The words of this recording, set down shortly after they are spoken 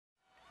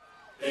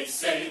They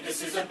say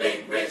this is a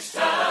big rich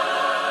town.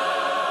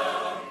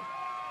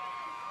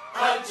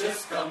 I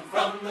just come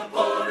from the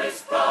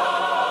poorest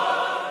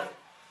part.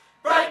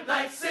 Bright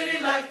light, city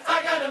life,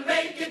 I gotta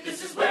make it,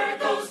 this is where it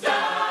goes down.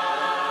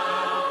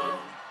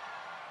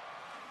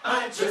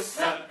 I just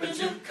happen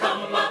to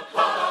come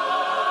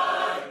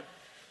apart.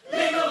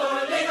 Legal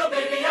or illegal,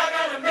 baby, I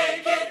gotta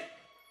make it.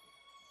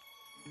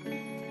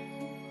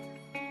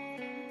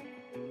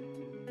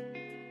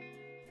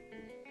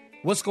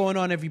 What's going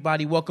on,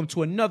 everybody? Welcome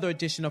to another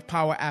edition of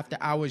Power After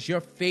Hours,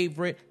 your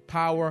favorite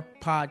power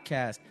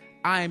podcast.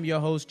 I am your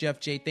host, Jeff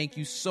J. Thank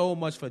you so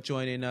much for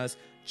joining us.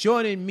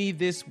 Joining me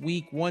this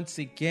week once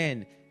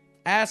again,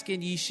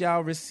 asking ye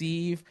shall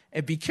receive,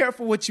 and be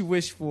careful what you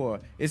wish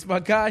for. It's my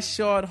guy,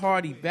 Shawn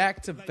Hardy,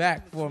 back to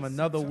back for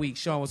another week.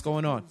 Shawn, what's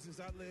going on?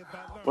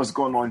 What's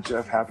going on,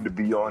 Jeff? Happy to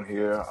be on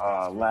here.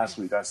 Last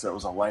week I said it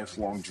was a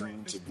lifelong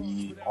dream to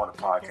be on a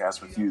podcast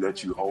with you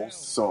that you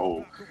host.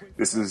 So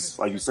this is,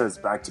 like you said, it's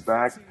back to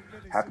back.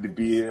 Happy to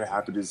be here.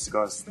 Happy to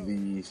discuss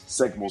the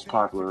second most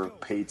popular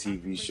paid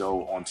TV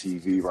show on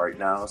TV right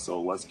now.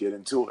 So let's get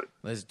into it.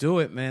 Let's do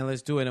it, man.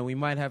 Let's do it. And we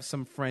might have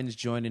some friends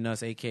joining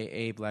us,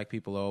 a.k.a. Black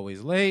people are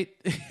always late.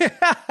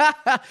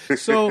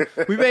 So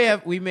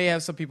we may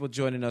have some people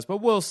joining us,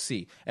 but we'll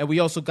see. And we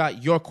also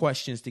got your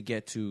questions to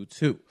get to,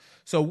 too.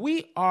 So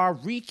we are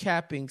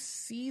recapping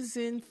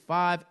Season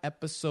 5,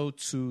 Episode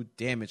 2,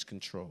 Damage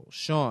Control.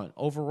 Shawn,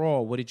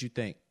 overall, what did you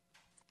think?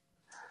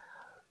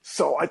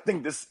 So I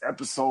think this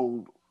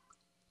episode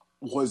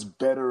was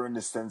better in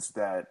the sense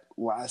that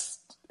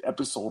last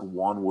episode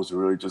 1 was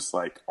really just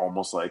like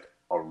almost like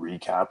a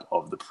recap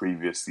of the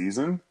previous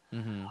season.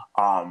 Mm-hmm.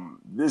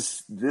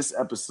 This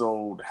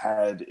episode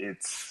had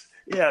its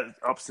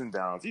ups and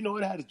downs. You know,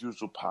 it had its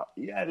usual power.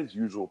 It had its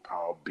usual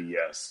power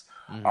BS.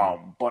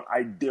 Mm-hmm. But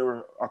there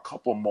were a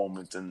couple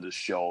moments in the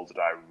show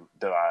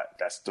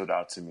that stood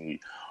out to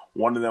me.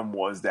 One of them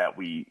was that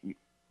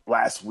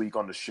last week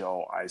on the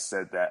show, I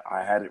said that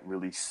I hadn't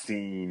really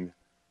seen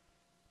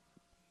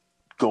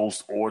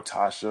Ghost or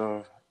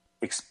Tasha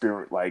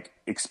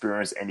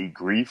experience any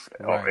grief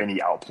or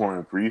any outpouring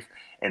of grief.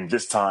 And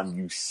this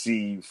time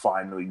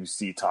finally you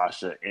see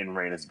Tasha in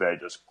Raina's bed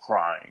just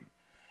crying.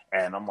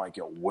 And I'm like,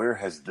 yo, where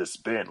has this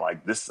been?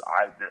 Like this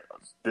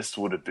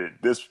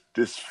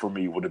for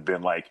me would have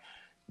been like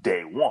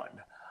day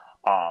one.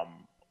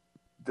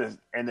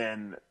 And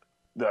then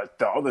the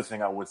other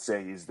thing I would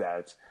say is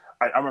that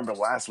I remember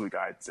last week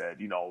I had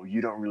said, you know,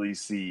 you don't really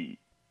see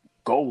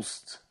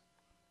Ghost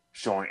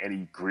showing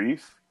any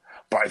grief,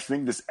 but I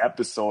think this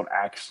episode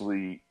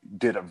actually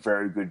did a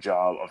very good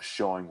job of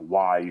showing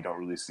why you don't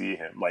really see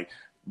him. Like,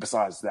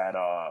 besides that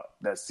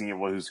scene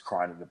where he was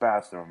crying in the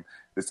bathroom,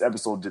 this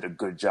episode did a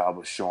good job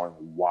of showing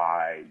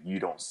why you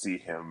don't see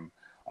him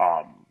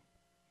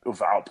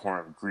with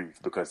outpouring of grief,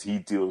 because he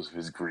deals with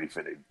his grief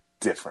in a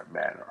different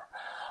manner.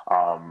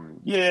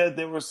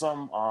 There were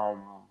some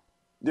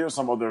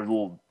other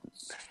little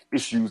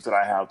issues that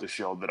I have to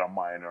show that are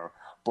minor,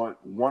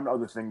 but one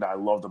other thing that I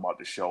loved about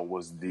the show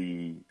was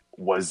the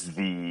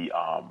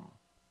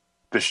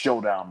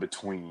showdown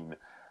between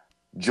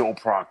Joe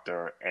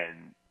Proctor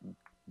and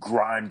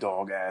grime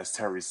dog ass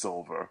Terry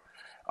Silver.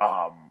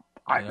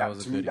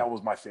 That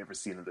was my favorite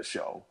scene of the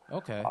show.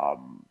 Okay.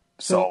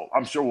 So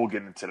I'm sure we'll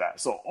get into that.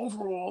 So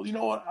overall, you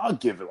know what? I'll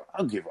give it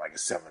like a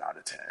 7 out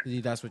of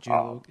 10. That's what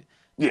you.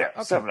 Yeah,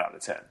 okay. 7 out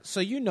of 10.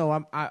 So you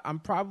know, I'm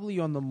probably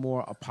on the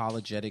more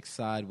apologetic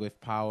side with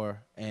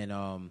Power, and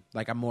I'm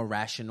more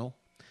rational,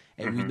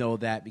 and mm-hmm. we know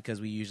that because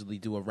we usually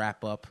do a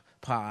wrap up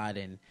pod,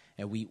 and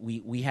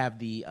we have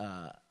the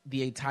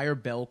entire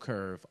bell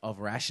curve of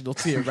rational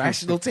to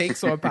irrational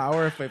takes on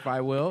Power,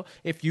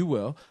 if you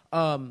will.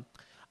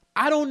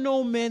 I don't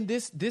know, man.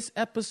 This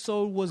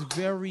episode was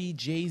very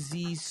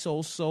Jay-Z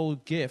so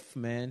GIF,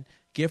 man.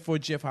 GIF or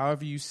GIF,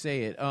 however you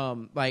say it.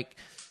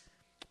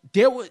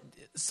 There were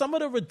some of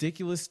the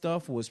ridiculous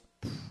stuff was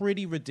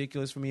pretty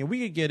ridiculous for me, and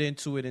we could get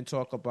into it and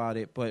talk about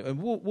it, but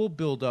we'll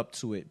build up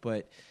to it.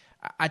 But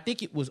I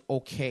think it was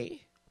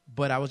okay,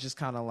 but I was just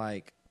kind of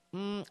like,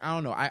 I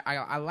don't know.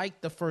 I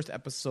liked the first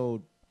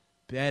episode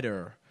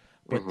better,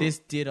 but mm-hmm. This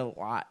did a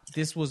lot.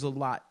 This was a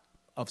lot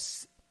of.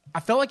 I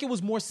felt like it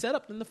was more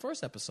setup than the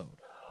first episode.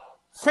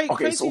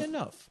 Crazy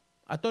enough,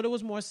 I thought it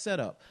was more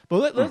setup.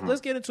 But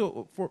let's get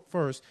into it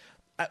first.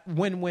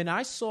 When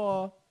I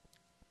saw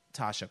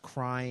Tasha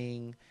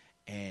crying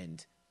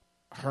and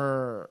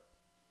her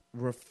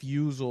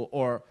refusal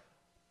or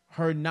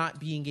her not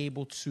being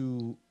able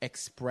to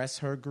express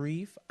her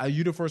grief,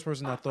 you're the first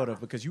person I thought of,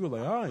 because you were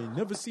like, I ain't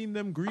never seen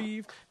them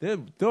grieve. Their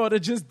daughter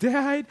just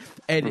died.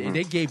 And mm-hmm.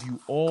 they gave you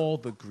all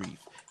the grief.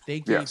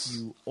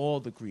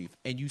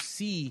 And you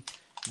see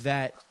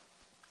that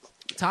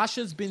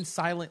Tasha's been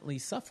silently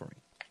suffering.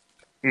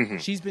 Mm-hmm.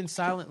 She's been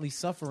silently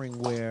suffering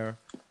where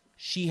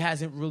she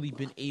hasn't really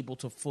been able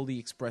to fully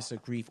express her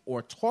grief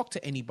or talk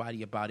to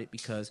anybody about it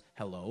because,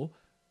 hello,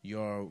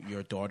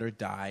 your daughter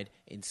died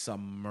in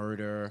some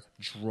murder,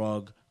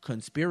 drug,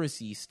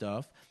 conspiracy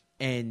stuff,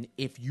 and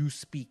if you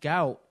speak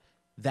out,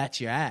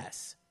 that's your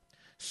ass.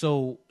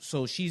 So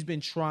she's been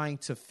trying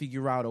to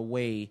figure out a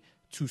way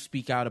to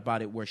speak out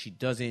about it where she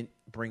doesn't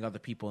bring other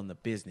people in the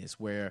business,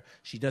 where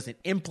she doesn't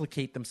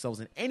implicate themselves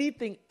in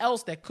anything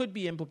else that could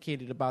be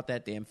implicated about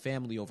that damn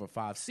family over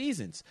 5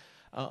 seasons.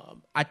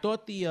 I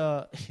thought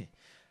the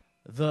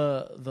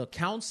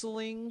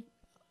counseling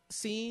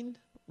scene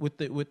with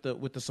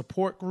the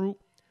support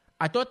group,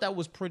 I thought that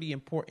was pretty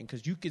important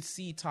because you could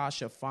see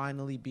Tasha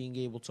finally being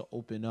able to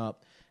open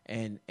up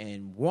and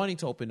wanting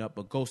to open up,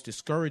 but Ghost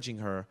discouraging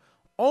her,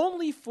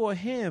 only for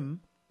him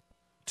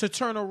to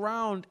turn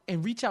around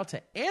and reach out to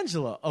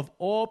Angela, of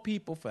all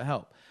people, for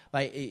help.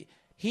 Like,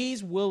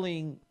 he's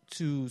willing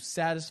to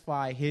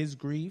satisfy his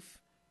grief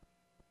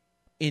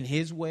in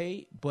his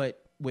way,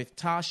 but with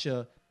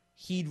Tasha,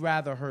 he'd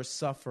rather her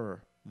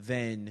suffer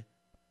than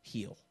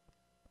heal.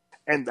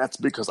 And that's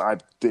because I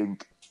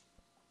think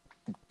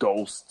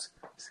Ghost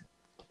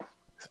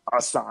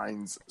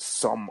assigns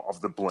some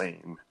of the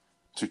blame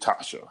to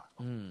Tasha,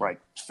 like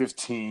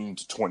 15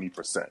 to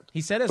 20%. He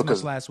said as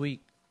much last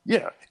week.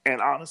 Yeah,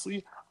 and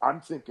honestly, I'm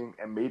thinking,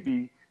 and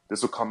maybe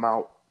this will come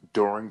out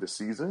during the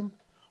season,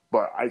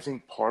 but I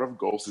think part of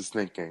Ghost is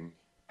thinking,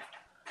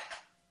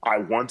 I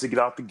want to get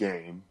out the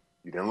game.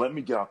 You didn't let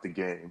me get out the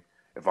game.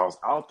 If I was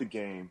out the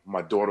game,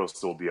 my daughter will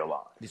still be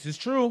alive. This is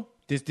true.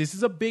 This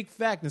is a big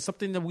fact, and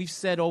something that we've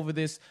said over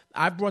this.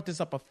 I've brought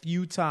this up a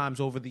few times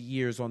over the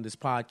years on this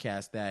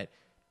podcast, that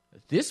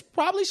this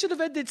probably should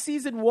have ended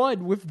season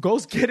 1 with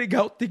Ghost getting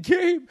out the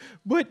game,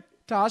 but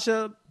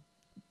Tasha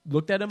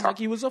looked at him like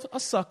he was a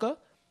sucker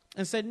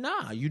and said,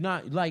 nah, you're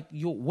not, like,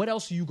 what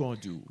else are you going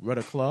to do? Run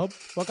a club?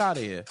 Fuck out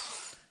of here.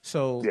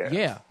 So,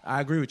 yeah, I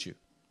agree with you.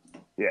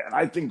 Yeah, and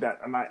I think that,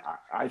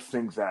 I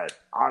think that,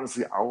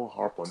 honestly, I will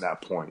harp on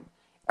that point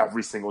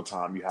every single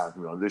time you have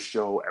me on this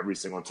show, every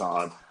single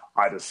time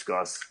I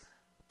discuss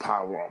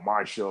power on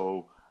my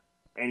show.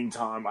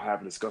 Anytime I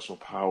have a discussion of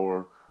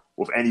power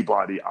with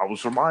anybody, I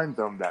always remind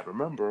them that,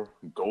 remember,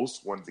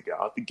 Ghost wanted to get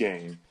out the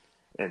game,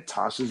 and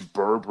Tasha's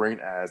bird brain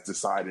ass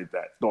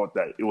thought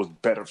that it was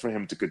better for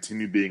him to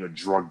continue being a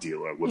drug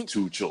dealer with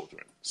 2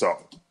 children. So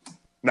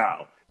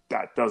now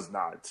that doesn't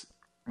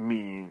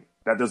mean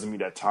that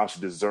Tasha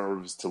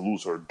deserves to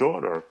lose her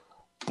daughter,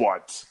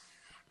 but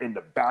in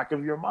the back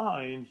of your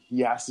mind, Ghost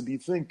has to be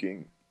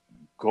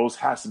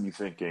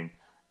thinking,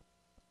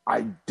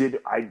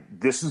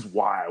 this is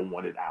why I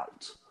wanted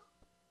out.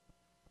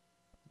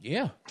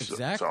 Yeah,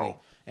 exactly.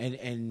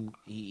 And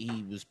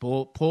he was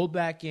pulled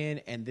back in,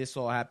 and this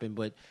all happened.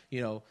 But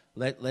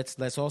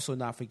let's also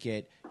not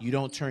forget, you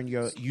don't send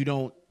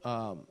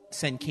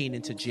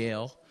Kanan to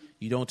jail.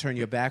 You don't turn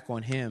your back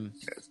on him.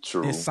 That's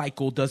true. This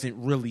cycle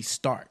doesn't really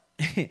start,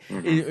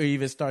 or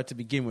even start to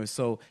begin with.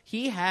 So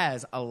he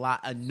has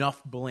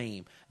enough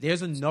blame.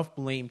 There's enough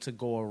blame to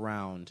go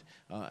around,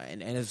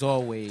 and as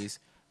always,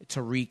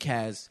 Tariq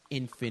has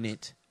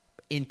infinite,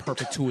 in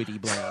perpetuity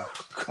blame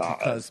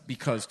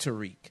because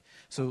Tariq.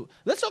 So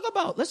let's talk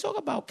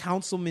about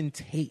Councilman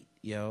Tate,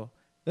 yo.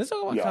 Let's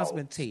talk about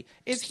Councilman Tate.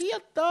 Is he a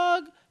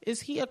thug?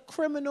 Is he a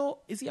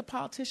criminal? Is he a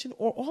politician?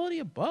 Or all of the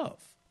above?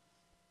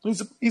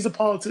 He's a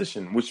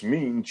politician, which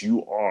means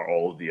you are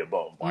all of the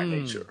above by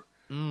nature.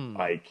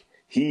 Like,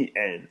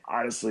 and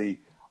honestly,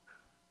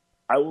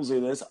 I will say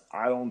this: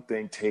 I don't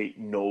think Tate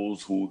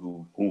knows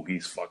who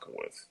he's fucking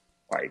with.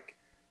 Like,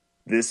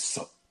 this,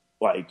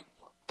 like,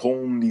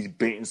 pulling these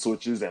bait and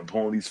switches and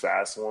pulling these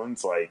fast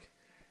ones, like,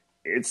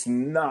 it's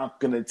not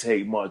going to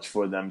take much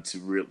for them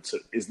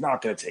it's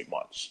not going to take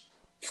much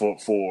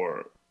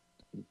for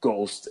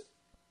Ghost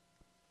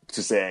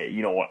to say,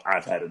 you know what,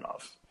 I've had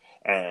enough.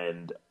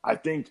 And I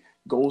think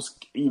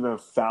Ghost even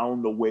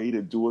found a way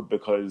to do it,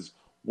 because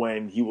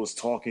when he was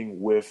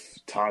talking with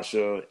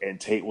Tasha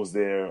and Tate was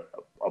there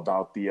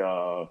about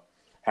the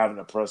having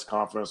a press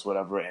conference,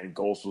 whatever, and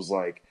Ghost was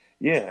like,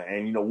 yeah,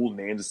 and we'll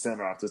name the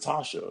center after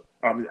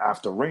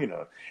after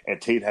Raina. And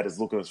Tate had his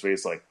look on his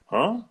face like,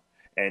 huh?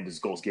 And this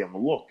Ghost gave him a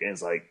look, and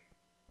it's like,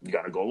 you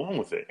got to go along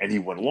with it. And he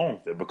went along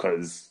with it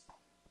because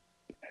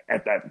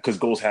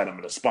Ghost had him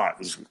in a spot.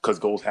 Because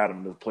Ghost had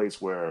him in a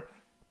place where,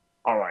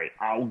 all right,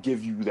 I'll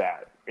give you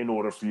that in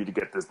order for you to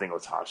get this thing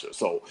with Tasha.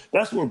 So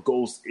that's where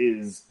Ghost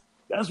is.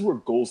 That's where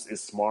Ghost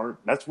is smart.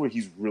 That's where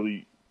he's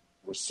really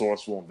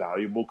resourceful and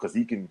valuable, because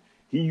he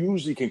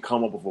usually can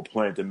come up with a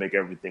plan to make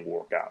everything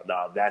work out.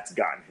 Now, that's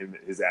gotten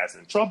his ass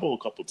in trouble a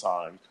couple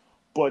times,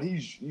 but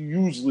he's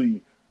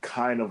usually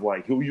kind of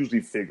like, he'll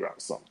usually figure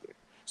out something.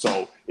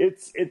 So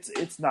it's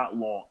not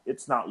long.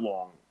 It's not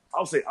long.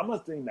 I'll say, I'm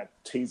not saying that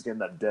Tate's getting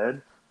that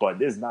dead, but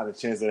there's not a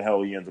chance that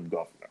hell he ends up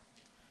governor.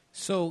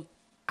 So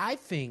I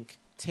think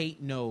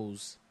Tate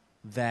knows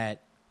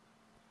that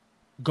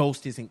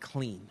Ghost isn't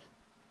clean.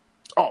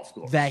 Oh, of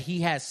course. That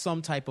he has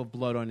some type of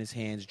blood on his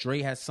hands.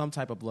 Dre has some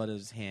type of blood on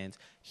his hands.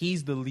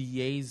 He's the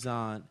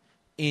liaison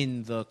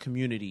in the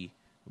community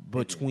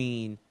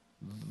between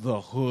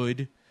the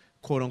hood,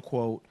 quote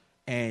unquote,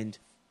 and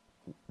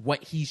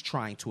what he's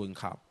trying to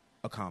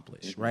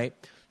accomplish, right?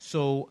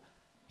 So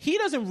he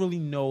doesn't really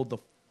know the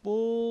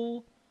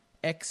full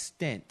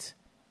extent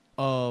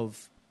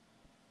of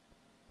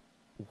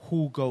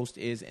who Ghost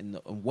is and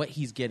what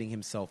he's getting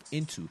himself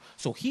into.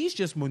 So he's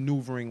just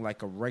maneuvering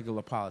like a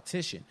regular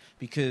politician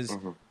because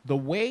the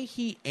way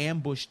he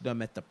ambushed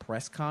them at the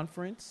press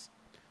conference,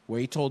 where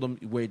he told them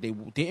where they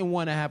didn't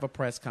want to have a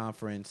press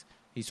conference,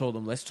 he told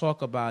them, let's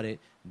talk about it.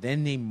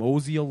 Then they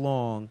mosey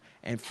along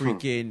and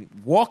freaking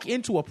walk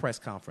into a press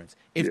conference.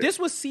 If this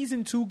was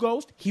season 2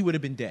 Ghost, he would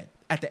have been dead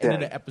at the end of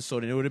the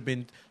episode, and it would have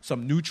been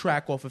some new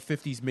track off of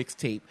 50's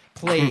mixtape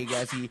playing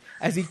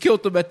as he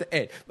killed them at the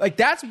end. Like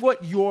that's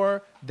what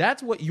your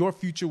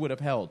future would have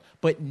held.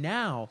 But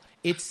now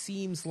it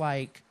seems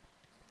like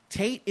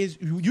Tate is.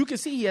 You can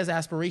see he has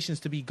aspirations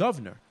to be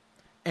governor,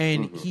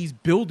 and he's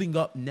building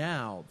up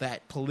now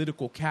that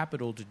political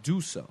capital to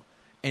do so.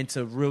 And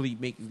to really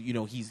make,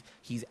 he's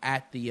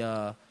at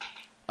the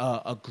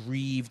a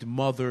grieved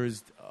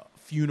mother's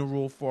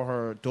funeral for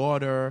her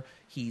daughter.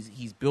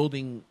 He's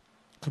building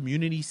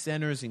community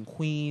centers in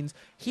Queens.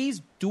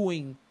 He's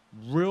doing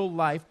real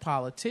life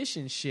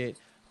politician shit,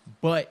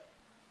 but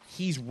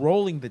he's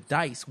rolling the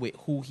dice with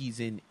who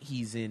he's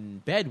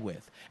in bed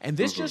with. And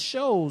this just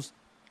shows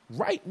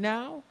right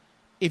now,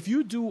 if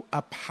you do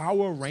a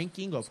power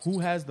ranking of who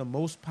has the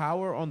most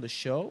power on the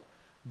show,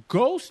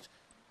 Ghost.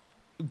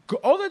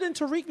 Other than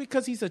Tariq,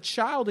 because he's a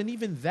child, and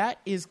even that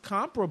is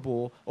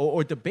comparable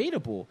or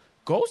debatable,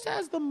 Ghost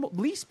has the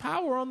least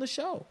power on the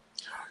show.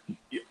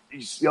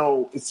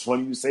 Yo, it's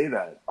funny you say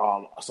that.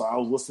 So I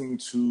was listening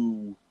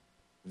to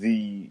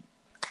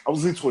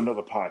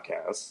another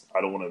podcast.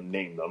 I don't want to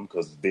name them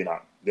because they're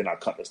not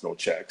cutting us no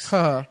checks.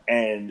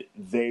 And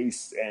they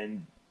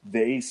said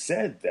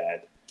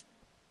that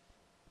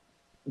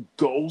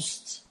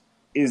Ghost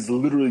is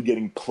literally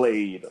getting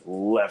played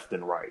left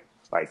and right,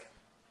 like.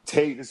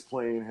 Tate is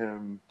playing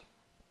him.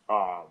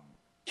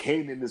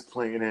 Kanan is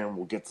playing him.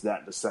 We'll get to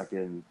that in a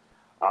second.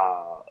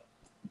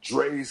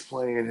 Dre's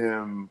playing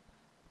him.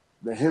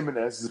 The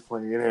Jimenez is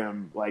playing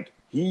him. Like,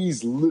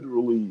 he's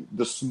literally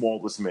the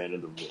smallest man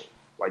in the room.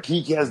 Like,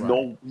 he has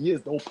no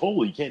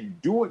pull. He can't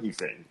do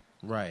anything.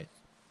 Right.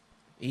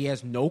 He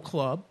has no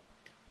club.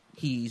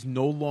 He's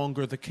no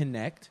longer the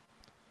connect.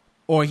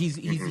 Or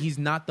he's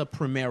not the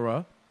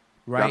Primera.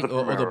 Right,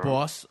 or the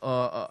boss.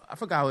 I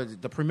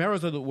forgot the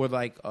Primeras were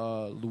like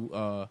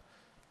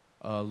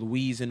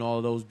Louise and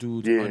all those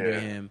dudes under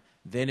him.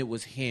 Then it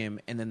was him,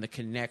 and then the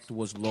Connect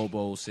was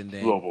Lobos, and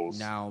then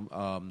now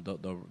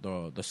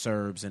the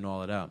Serbs and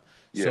all of them.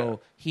 Yeah.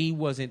 So he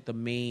wasn't the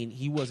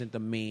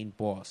main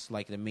boss,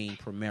 like the main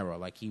Primera.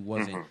 Like he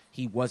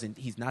wasn't.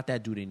 He's not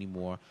that dude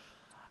anymore.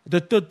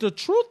 The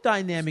truth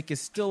dynamic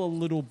is still a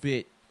little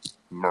bit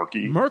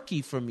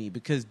murky for me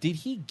because did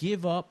he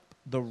give up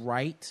the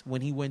right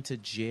when he went to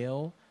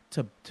jail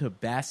to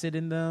Bassett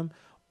and them?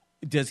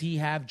 Does he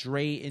have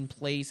Dre in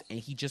place and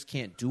he just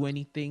can't do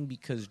anything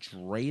because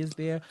Dre is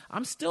there?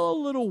 I'm still a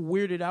little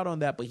weirded out on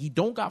that, but he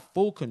don't got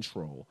full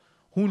control.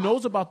 Who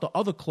knows about the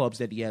other clubs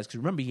that he has? Because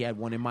remember, he had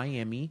one in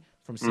Miami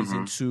from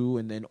season 2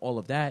 and then all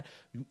of that.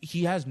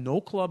 He has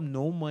no club,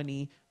 no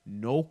money,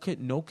 no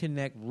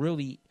connect,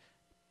 really.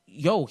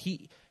 Yo,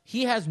 he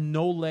has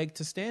no leg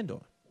to stand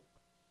on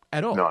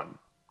at all. None.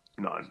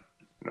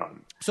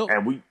 So,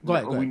 and we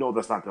ahead. know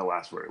that's not going to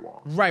last very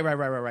long.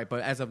 Right.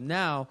 But as of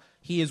now,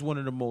 he is one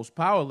of the most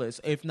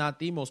powerless, if not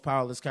the most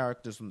powerless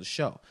characters on the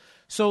show.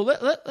 So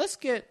let's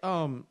get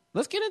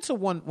into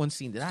one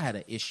scene that I had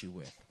an issue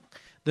with.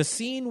 The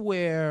scene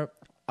where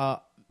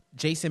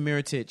Jason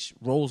Miritic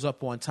rolls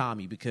up on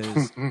Tommy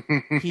because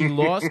he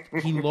lost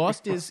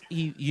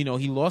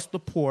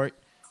the port.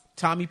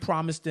 Tommy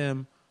promised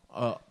him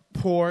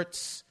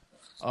ports,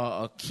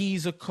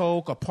 keys of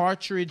coke, a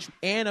partridge,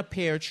 and a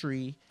pear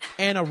tree,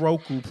 and a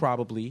Roku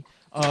probably,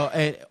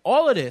 and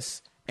all of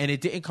this, and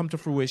it didn't come to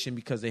fruition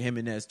because the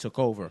Jimenez took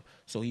over.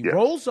 So he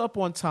rolls up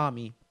on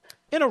Tommy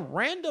in a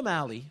random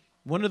alley,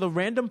 one of the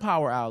random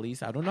power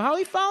alleys. I don't know how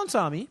he found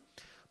Tommy,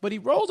 but he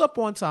rolled up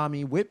on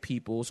Tommy with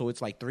people. So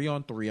it's like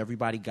 3-on-3.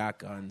 Everybody got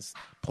guns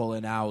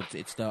pulling out.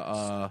 It's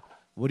the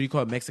what do you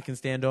call it? Mexican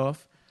standoff.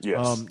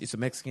 Yes, it's a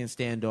Mexican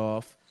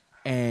standoff,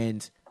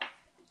 and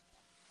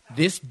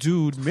this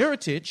dude,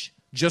 Miritic,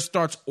 just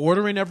starts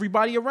ordering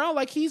everybody around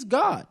like he's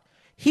God.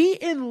 He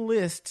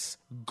enlists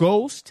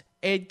Ghost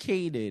and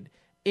Kanan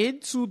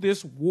into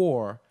this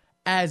war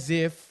as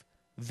if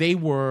they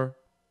were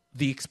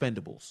the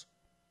Expendables.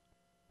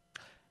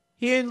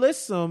 He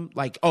enlists them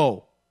like,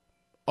 oh,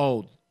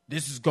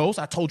 this is Ghost?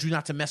 I told you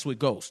not to mess with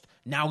Ghost.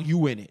 Now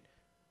you in it.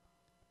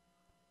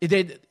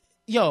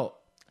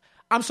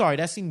 I'm sorry,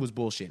 that scene was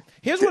bullshit.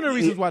 Here's one of the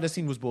reasons why the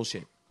scene was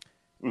bullshit.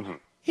 Mm-hmm.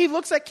 He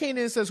looks at Kanan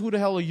and says, "Who the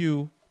hell are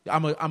you?"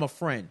 I'm a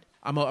friend.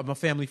 I'm a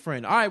family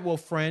friend. All right, well,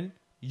 friend,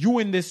 you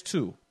in this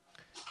too.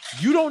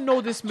 You don't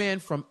know this man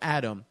from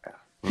Adam.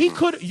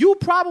 You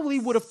probably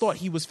would have thought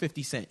he was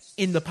 50 Cent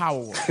in the Power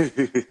World.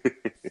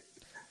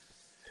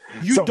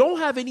 You don't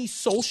have any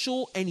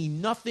social, any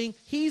nothing.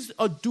 He's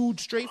a dude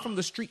straight from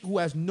the street who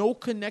has no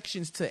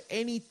connections to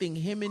anything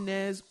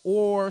Jimenez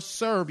or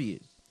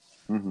Serbian.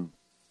 Mm-hmm.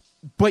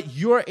 But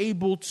you're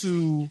able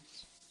to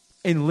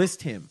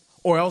enlist him.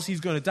 or else he's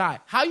going to die.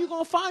 How you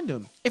going to find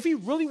him? If he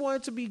really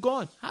wanted to be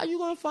gone, how you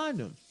going to find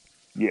him?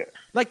 Yeah.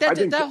 Like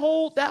that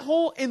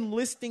whole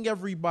enlisting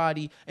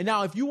everybody. And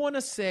now if you want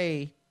to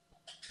say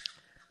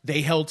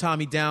they held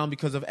Tommy down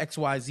because of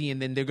XYZ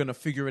and then they're going to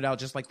figure it out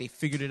just like they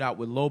figured it out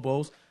with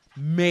Lobos,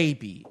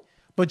 maybe.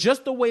 But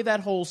just the way that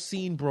whole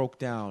scene broke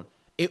down,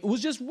 it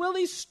was just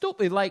really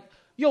stupid. Like,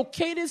 yo,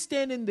 Kanan's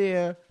standing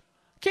there.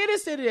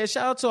 Shout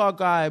out to our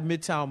guy,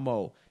 Midtown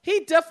Mo.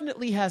 He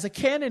definitely has a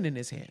cannon in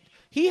his hand.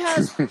 He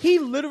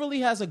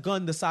literally has a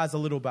gun the size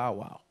of Little Bow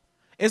Wow.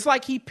 It's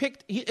like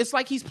it's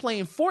like he's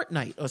playing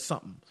Fortnite or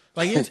something.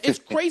 Like it's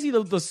crazy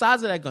the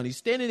size of that gun. He's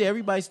standing there,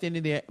 everybody's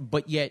standing there,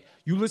 but yet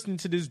you listen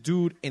to this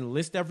dude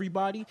enlist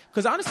everybody.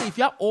 Because honestly, if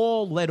y'all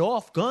all let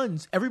off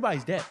guns,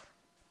 everybody's dead.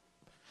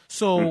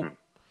 So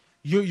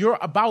you're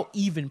about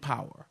even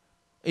power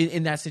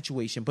in that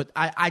situation. But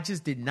I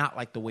just did not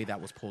like the way that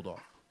was pulled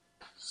off.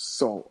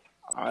 So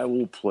I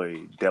will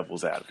play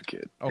devil's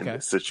advocate in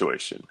this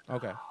situation.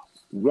 Okay.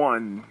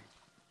 One,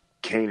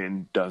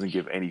 Kanan doesn't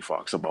give any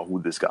fucks about who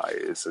this guy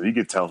is, so he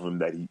could tell him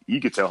that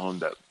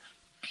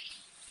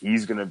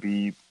he's gonna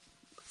be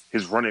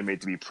his running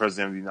mate to be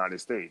president of the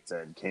United States,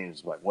 and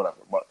Kanan's like whatever.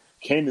 But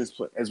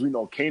as we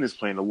know, Kanan's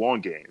playing the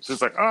long game. So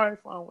it's like, all right,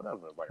 fine,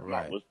 whatever. Like,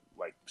 right.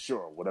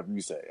 Sure, whatever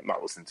you say, I'm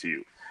not listening to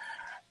you.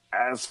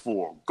 As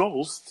for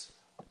Ghost,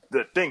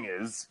 the thing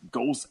is,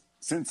 Ghost,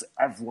 since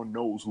everyone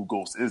knows who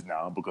Ghost is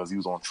now because he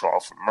was on trial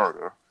for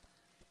murder.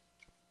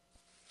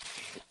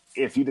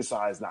 If he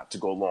decides not to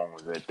go along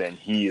with it, then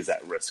he is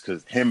at risk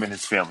because him and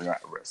his family are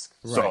at risk.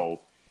 Right.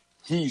 So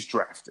he's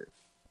drafted.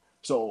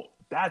 So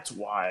that's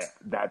why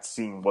that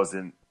scene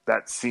wasn't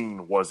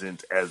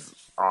as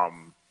a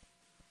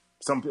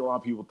lot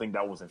of people think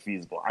that wasn't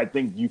feasible. I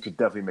think you could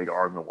definitely make an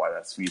argument why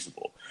that's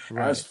feasible.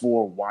 Right. As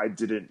for why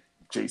didn't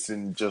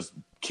Jason just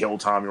kill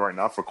Tommy right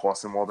now for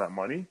costing him all that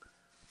money?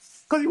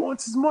 Because he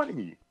wants his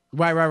money.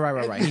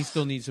 Right. He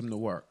still needs him to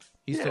work.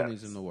 Still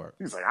needs him to work.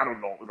 He's like, I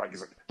don't know. Like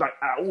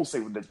I will say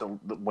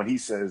when he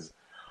says,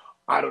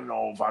 I don't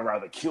know if I'd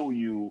rather kill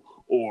you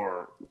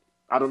or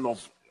I don't know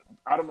if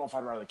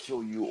I'd rather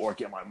kill you or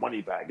get my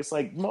money back. It's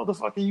like,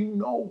 motherfucker, you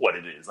know what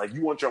it is. Like,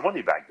 you want your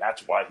money back.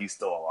 That's why he's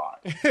still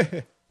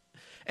alive.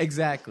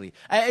 Exactly.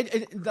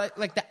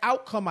 Like the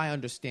outcome, I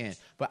understand,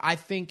 but I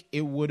think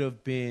it would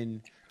have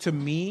been, to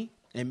me,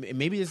 and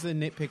maybe this is a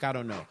nitpick, I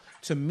don't know.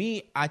 To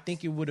me, I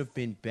think it would have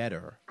been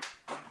better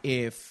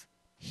if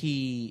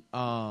he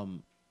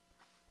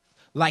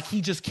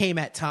he just came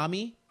at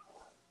Tommy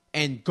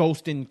and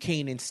Ghost and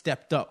Kanan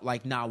stepped up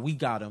like, nah, we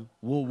got him.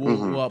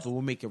 We'll up and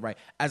we'll make it right.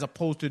 As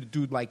opposed to the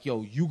dude like,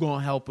 yo, you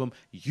gonna help him,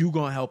 you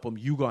gonna help him,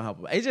 you gonna help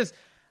him. It just,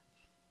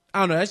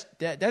 I don't know,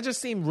 that just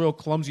seemed real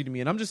clumsy to me.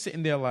 And I'm just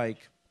sitting there like,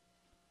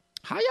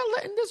 how y'all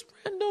letting this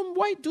random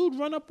white dude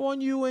run up on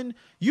you and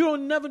you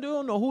don't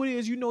know who it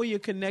is, you know you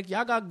connect,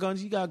 y'all got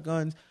guns, you got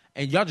guns,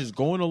 and y'all just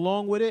going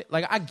along with it?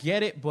 Like, I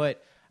get it,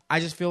 but I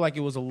just feel like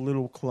it was a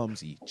little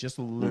clumsy, just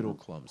a little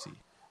clumsy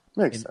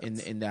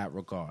in that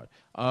regard.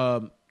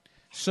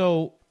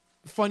 So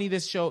funny,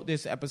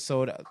 this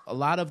episode, a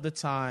lot of the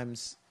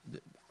times,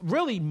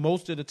 really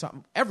most of the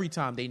time, every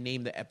time they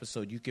name the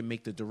episode, you can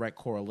make the direct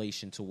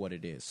correlation to what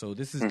it is. So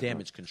this is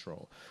damage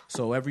control.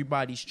 So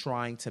everybody's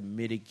trying to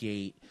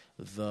mitigate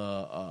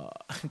the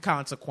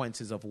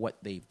consequences of what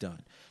they've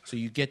done. So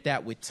you get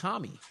that with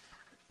Tommy.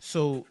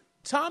 So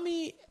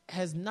Tommy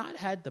has not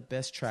had the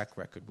best track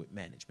record with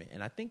management,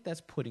 and I think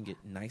that's putting it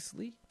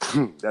nicely.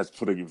 That's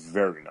putting it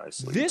very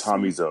nicely.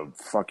 Tommy's a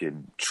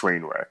fucking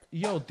train wreck.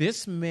 Yo,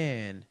 this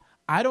man,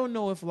 I don't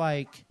know if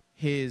like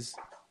his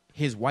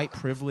white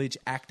privilege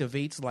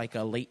activates like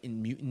a latent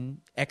mutant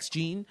X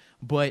gene,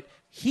 but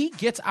he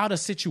gets out of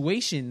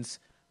situations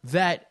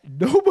that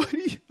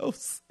nobody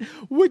else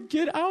would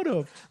get out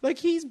of. Like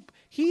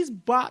he's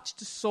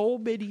botched so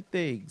many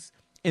things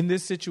in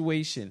this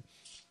situation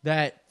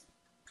that,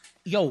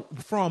 yo,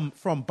 from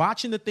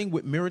botching the thing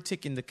with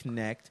Miritic in the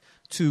Connect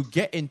to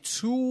getting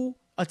 2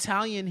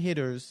 Italian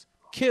hitters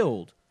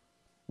killed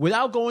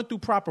without going through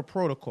proper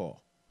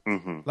protocol.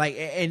 Like,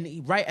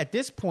 and right at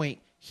this point,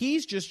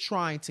 he's just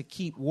trying to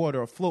keep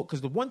water afloat.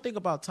 Because the one thing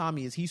about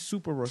Tommy is he's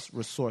super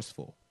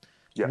resourceful,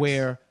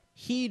 where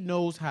he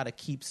knows how to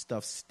keep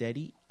stuff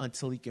steady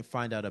until he can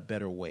find out a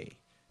better way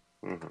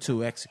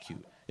to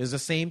execute. It's the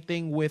same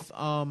thing with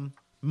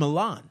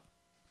Milan.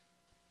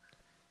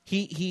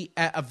 He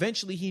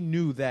eventually he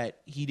knew that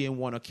he didn't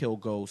want to kill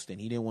Ghost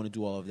and he didn't want to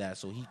do all of that,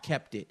 so he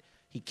kept it.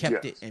 He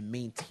kept it and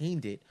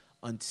maintained it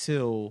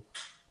until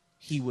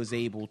they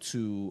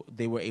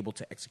were able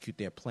to execute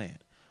their plan.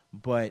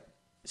 But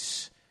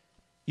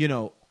you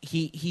know,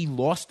 he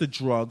lost the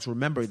drugs.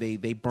 Remember,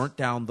 they burnt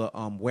down the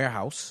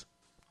warehouse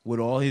with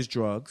all his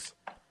drugs.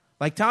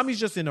 Like, Tommy's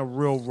just in a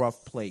real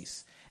rough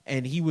place.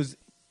 And he was,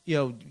 you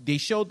know, they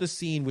showed the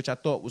scene, which I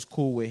thought was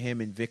cool, with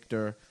him and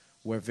Victor,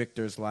 where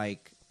Victor's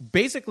like,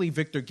 basically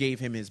Victor gave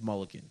him his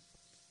mulligan.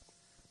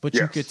 But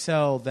you could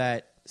tell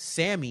that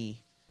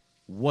Sammy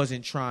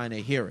wasn't trying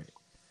to hear it.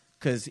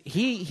 Because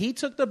he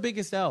took the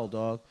biggest L,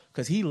 dog.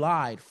 Because he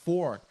lied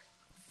for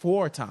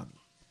Tommy.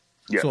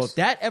 Yes. So if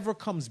that ever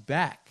comes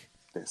back,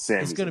 then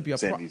it's going to be a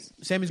problem.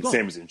 Sammy's gone.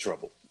 Sammy's in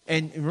trouble.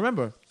 And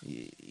remember,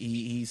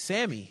 he's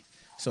Sammy.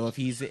 So if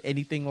he's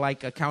anything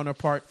like a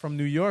counterpart from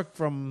New York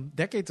from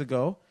decades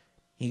ago,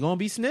 he gonna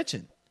be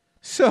snitching.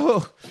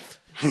 So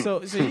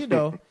you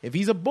know, if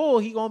he's a bull,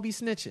 he gonna be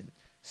snitching.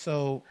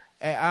 So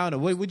I don't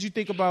know. What'd you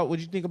think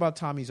about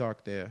Tommy's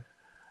arc there?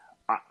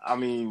 I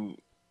mean,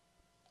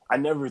 I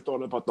never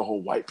thought about the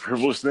whole white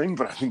privilege thing,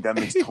 but I think that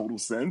makes total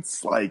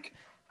sense. Like,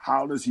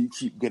 how does he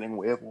keep getting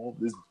away with all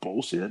this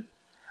bullshit?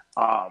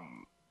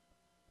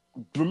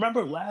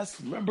 Remember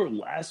last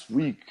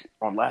week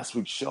on last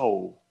week's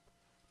show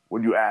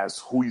when you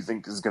asked who you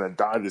think is going to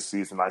die this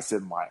season, I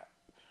said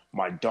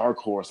my dark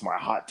horse, my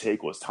hot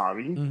take was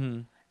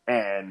Tommy,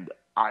 and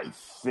I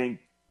think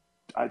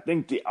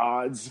the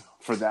odds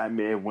for that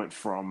man went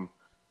from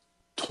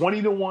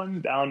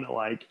 20-1 down to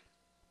like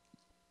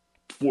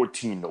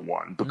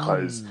 14-1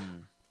 because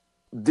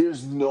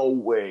there's no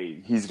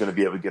way he's going to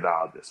be able to get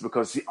out of this.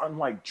 Because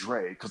unlike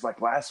Dre, because like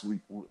last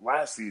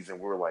season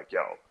we were like,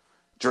 yo,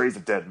 Dre's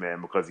a dead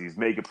man because he's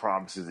making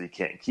promises he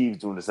can't keep,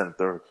 doing this and the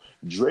third.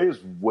 Dre is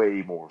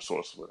way more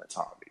resourceful than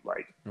Tommy.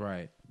 Like,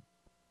 right.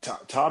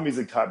 Tommy's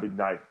the type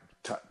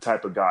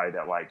of guy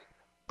that like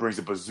brings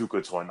a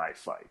bazooka to a knife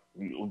fight.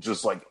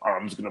 Just like, oh,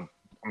 I'm just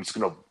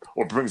gonna,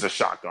 or brings a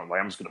shotgun.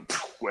 Like, I'm just gonna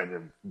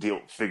and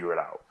then figure it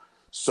out.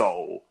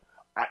 So,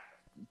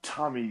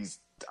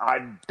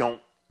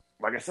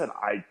 like I said,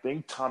 I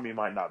think Tommy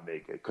might not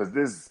make it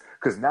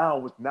because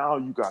now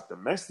you got the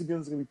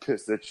Mexicans gonna be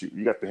pissed at you.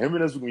 You got the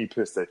Jimenez gonna be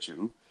pissed at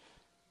you.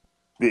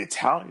 The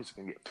Italians are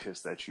gonna get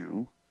pissed at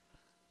you.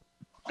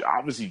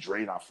 Obviously,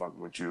 Dre not fucking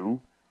with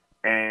you,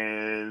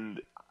 and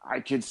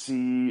I could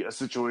see a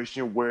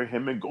situation where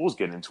him and Ghost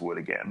get into it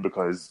again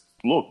because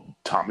look,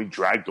 Tommy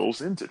dragged Ghost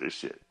into this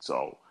shit.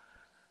 So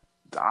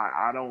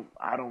I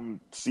don't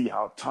see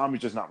how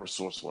Tommy's just not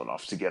resourceful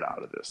enough to get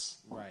out of this.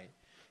 Right.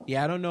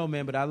 Yeah, I don't know,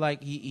 man, but I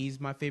like he's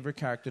my favorite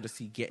character to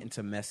see get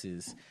into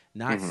messes.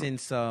 Not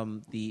since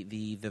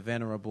the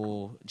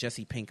venerable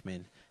Jesse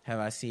Pinkman have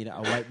I seen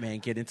a white man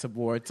get into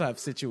more tough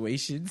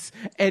situations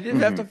and didn't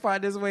have to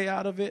find his way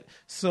out of it.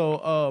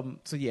 So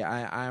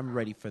yeah, I'm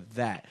ready for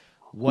that.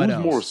 Who's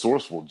more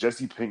resourceful,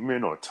 Jesse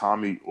Pinkman or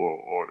Tommy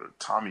or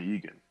Tommy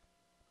Egan?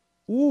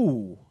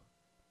 Ooh,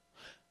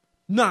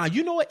 nah,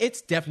 you know what?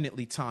 It's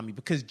definitely Tommy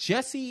because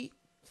Jesse.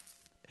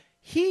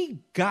 He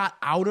got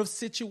out of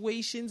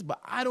situations, but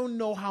I don't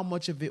know how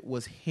much of it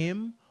was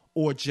him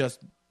or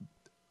just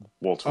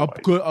a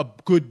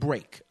good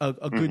break,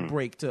 a good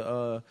break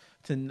to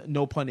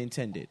no pun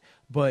intended.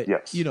 But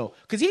you know,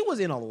 because he was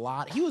in a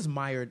lot. He was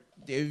mired.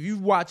 If you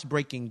watch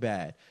Breaking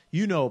Bad,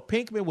 you know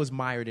Pinkman was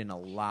mired in a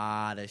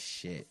lot of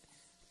shit.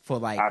 For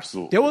like,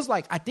 absolutely, there was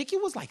like I think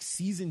it was like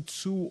season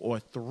 2 or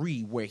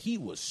 3 where he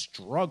was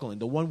struggling.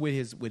 The one with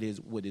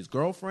his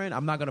girlfriend.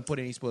 I'm not gonna put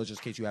any spoilers just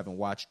in case you haven't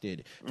watched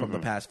it from the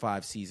past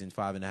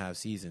 5.5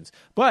 seasons.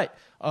 But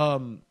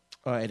and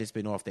it's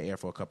been off the air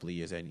for a couple of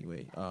years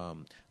anyway.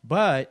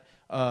 But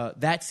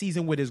that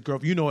season with his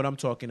girlfriend, you know what I'm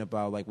talking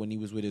about, like when he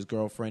was with his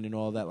girlfriend and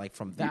all that. Like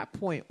from that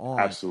point on,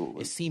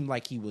 absolutely, it seemed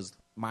like he was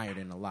mired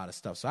in a lot of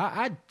stuff. So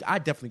I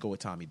definitely go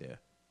with Tommy there.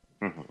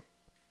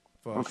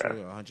 For sure,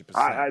 100%.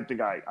 I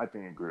think I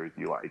agree with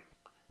you. Like,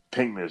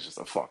 Pinkman is just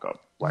a fuck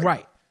up.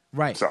 Like,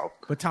 right. So,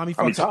 but Tommy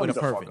fucks up with a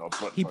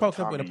purpose. He fucked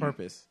up with a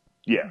purpose.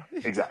 Yeah,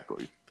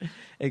 exactly.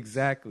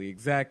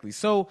 exactly.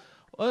 So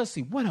let's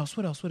see what else.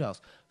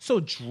 So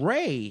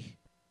Dre's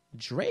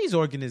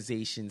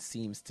organization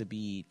seems to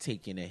be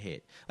taking a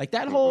hit. Like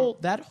that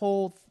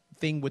whole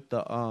thing with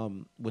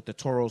the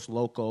Toros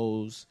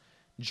Locos,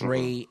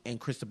 Dre and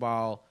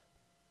Cristobal.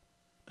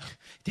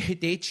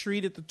 They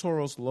treated the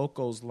Toros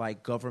Locos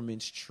like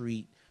governments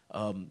treat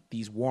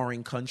these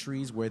warring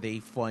countries where they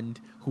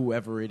fund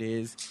whoever it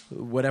is,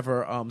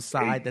 whatever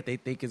side that they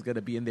think is going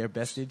to be in their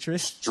best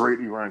interest. Straight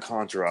Iran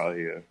Contra out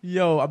here.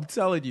 Yo, I'm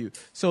telling you.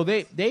 So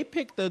they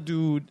picked the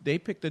dude. They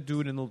picked the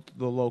dude in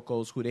the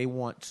Locos who they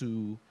want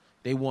to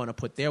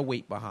put their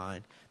weight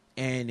behind.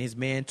 And his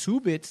man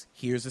 2-Bits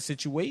hears the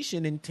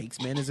situation and takes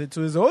matters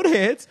into his own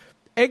hands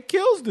and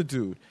kills the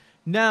dude.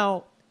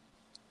 Now,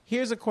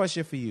 here's a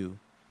question for you.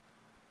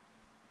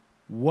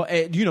 What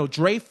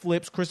Dre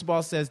flips.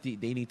 Cristobal says they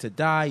need to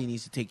die. He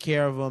needs to take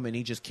care of them, and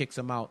he just kicks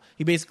them out.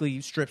 He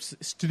basically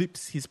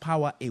strips his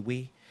power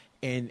away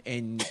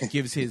and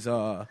gives his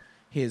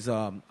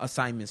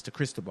assignments to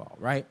Cristobal.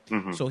 Right.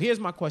 So here's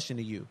my question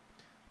to you: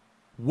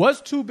 was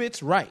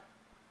 2-Bits right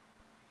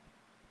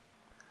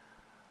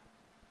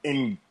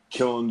in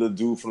killing the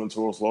dude from the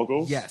Toros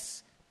Locos?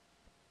 Yes.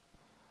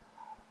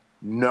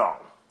 No,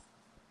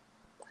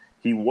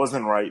 he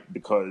wasn't right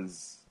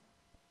because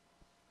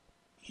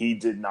he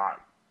did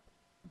not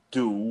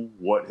do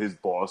what his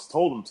boss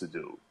told him to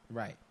do.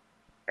 Right.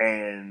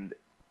 And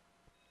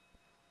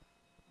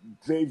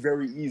they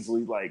very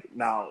easily, like,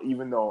 now,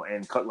 even though,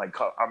 and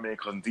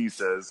Cousin D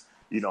says,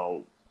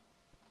 for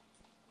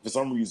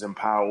some reason,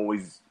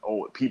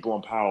 people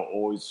in power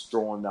always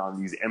strolling down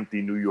these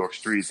empty New York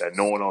streets that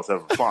no one else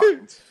ever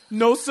finds.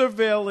 No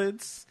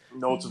surveillance.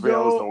 No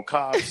surveillance, no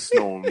cops,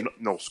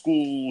 no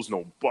schools,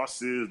 no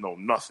buses, no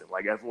nothing.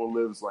 Like everyone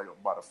lives like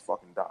by the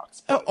fucking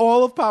docks. But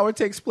all of power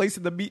takes place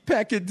in the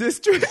meatpacking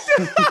district.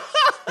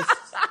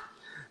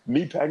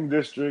 Meatpacking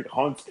District,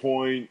 Hunts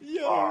Point,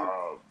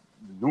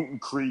 Newton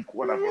Creek,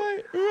 whatever.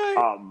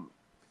 Right.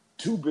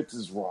 2 Bits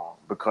is wrong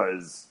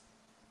because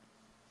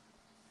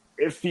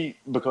if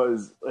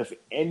there's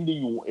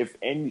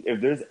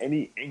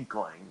any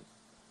inkling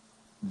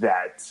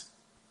that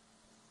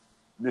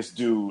this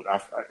dude,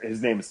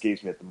 his name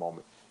escapes me at the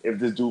moment, if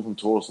this dude from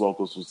Taurus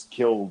Locus was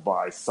killed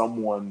by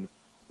someone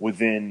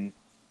within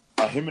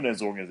a Jimenez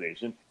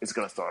organization, it's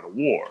gonna start a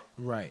war.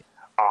 Right.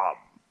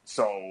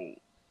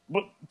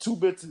 But 2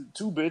 Bits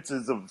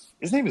is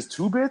his name is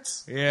 2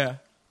 Bits? Yeah.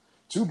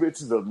 2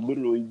 Bits is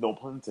literally, no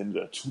pun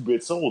intended, a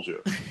 2-bit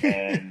soldier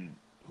and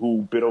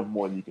who bit off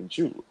more than you can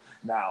chew.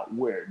 Now,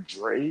 where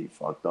Dre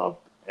fucked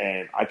up,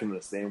 and I can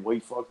understand why he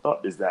fucked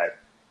up, is that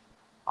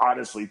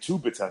honestly 2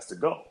 Bits has to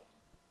go.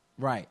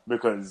 Right.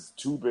 Because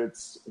 2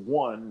 Bits,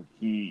 1,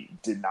 he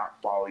did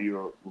not follow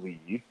your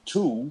lead.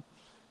 2,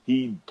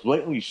 he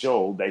blatantly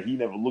showed that he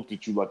never looked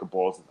at you like a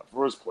boss in the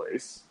first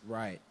place.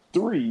 Right.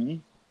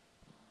 3,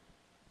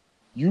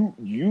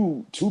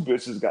 you 2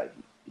 Bits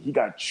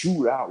got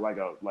chewed out like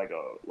a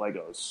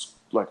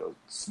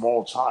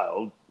small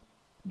child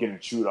getting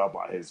chewed out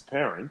by his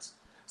parents.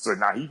 So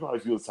now he probably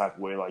feels the type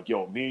of way like,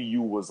 yo, me and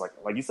you was like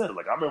you said,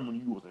 like I remember when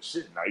you was a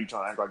shit. Now you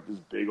trying to act like this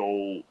big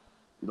old,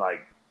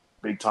 like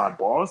big time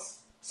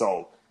boss.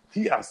 So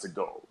he has to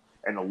go.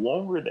 And the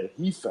longer that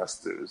he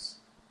festers,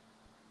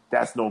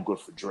 that's no good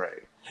for Dre.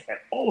 And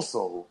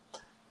also,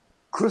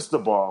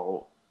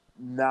 Cristobal,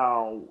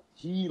 now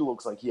he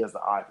looks like he has the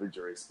eye for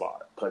Dre's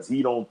spot because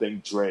he don't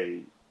think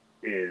Dre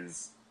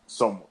is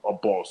a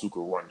boss who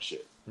could run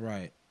shit.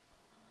 Right.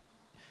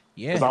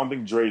 Yeah. Because I don't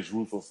think Dre's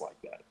ruthless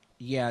like that.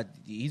 Yeah,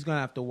 he's gonna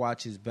have to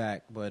watch his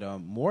back. But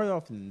more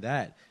often than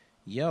that,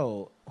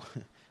 yo,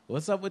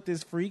 what's up with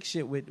this freak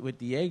shit with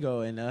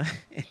Diego and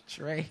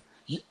Dre?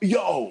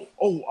 Yo,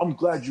 I'm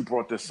glad you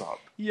brought this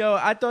up. Yo,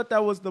 I thought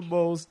that was the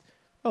most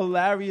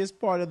hilarious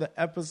part of the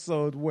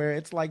episode where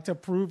it's like to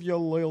prove your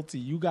loyalty,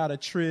 you gotta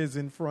trizz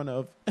in front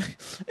of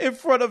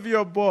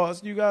your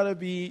boss. You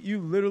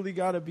literally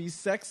gotta be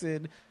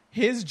sexing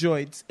his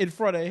joints in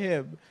front of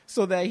him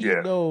so that he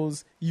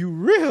knows you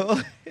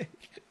real.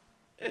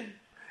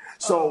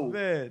 So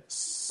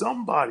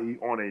somebody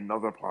on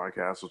another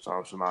podcast, which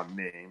I should not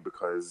name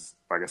because,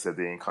 like I said,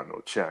 they ain't cut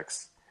no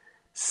checks,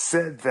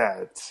 said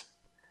that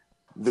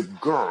the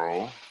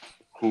girl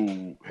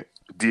who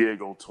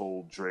Diego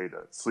told Dre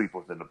to sleep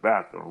with in the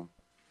bathroom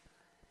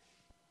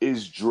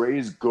is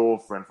Dre's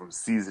girlfriend from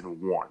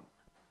season 1.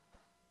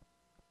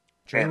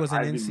 Dre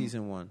wasn't in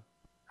season 1.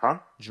 Huh?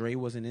 Dre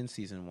wasn't in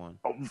season 1.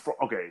 Oh,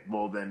 okay.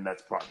 Well, then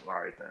that's probably all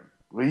right then.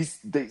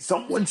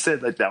 Someone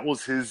said that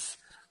was his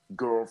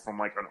girl from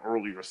like an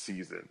earlier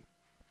season,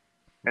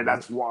 and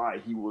that's why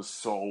he was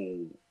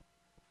so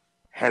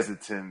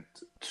hesitant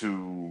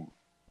to.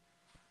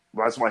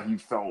 That's why he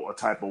felt a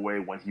type of way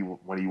when he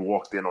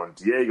walked in on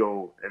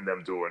Diego and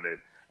them doing it,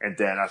 and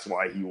then that's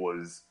why he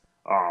was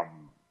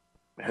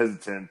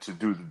hesitant to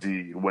do the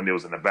deed when they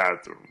was in the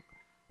bathroom.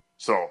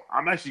 So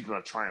I'm actually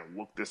gonna try and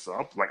look this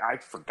up. Like I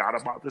forgot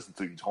about this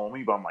until you told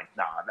me, but I'm like,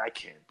 nah, that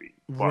can't be.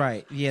 But,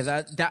 right? Yeah,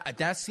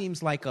 that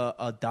seems like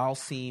a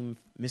Dalsim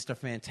Mr.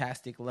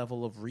 Fantastic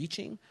level of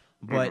reaching.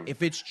 But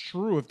if it's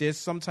true, if there's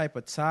some type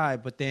of tie,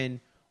 but then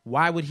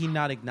why would he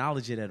not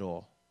acknowledge it at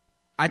all?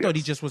 I thought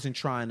he just wasn't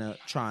trying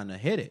to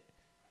hit it.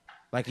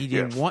 Like he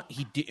didn't want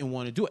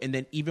to do it. And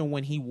then even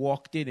when he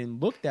walked in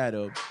and looked at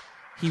him,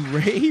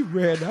 he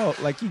ran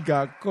out like he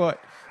got caught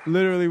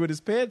literally with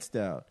his pants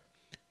down.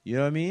 You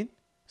know what I mean?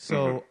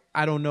 So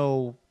I don't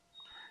know.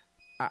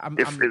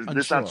 If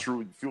this not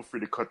true, feel free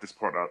to cut this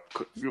part out.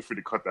 Feel free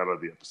to cut that out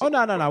of the episode.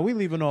 Oh no, we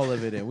leaving all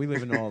of it in. We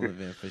leaving all of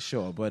it in for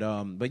sure.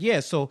 But yeah.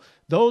 So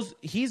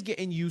he's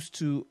getting used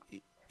to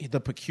the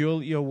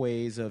peculiar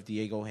ways of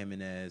Diego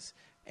Jimenez,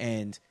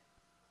 and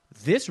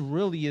this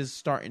really is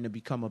starting to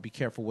become a be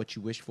careful what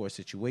you wish for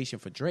situation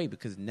for Dre,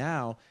 because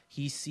now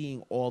he's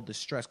seeing all the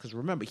stress. Because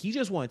remember, he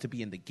just wanted to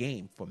be in the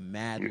game for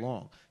mad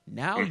long.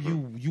 Now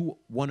you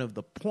one of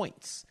the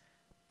points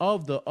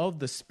of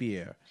the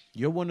spear.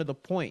 You're one of the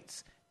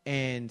points,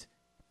 and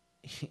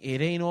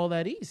it ain't all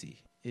that easy.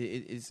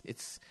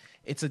 It's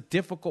a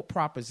difficult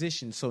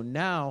proposition. So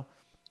now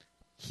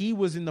he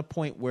was in the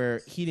point where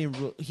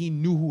he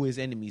knew who his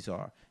enemies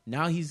are.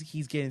 Now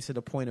he's getting to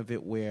the point of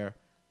it where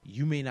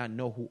you may not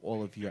know who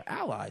all of your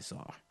allies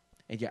are,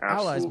 and your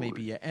allies may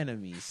be your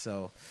enemies.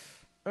 So,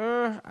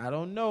 I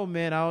don't know,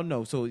 man. I don't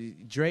know. So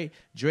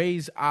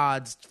Dre's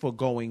odds for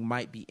going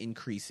might be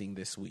increasing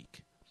this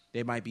week.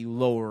 They might be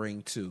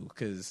lowering too,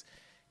 because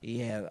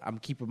I'm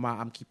keeping my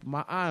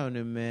eye on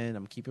him, man.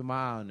 I'm keeping my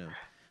eye on him.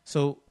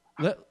 So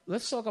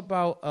let's talk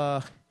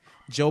about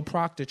Joe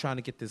Proctor trying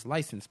to get this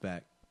license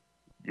back.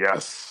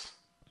 Yes,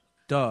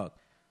 Doug.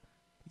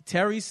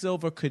 Terry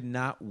Silver could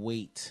not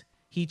wait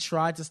He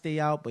tried to stay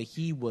out, but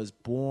he was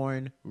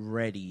born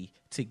ready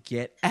to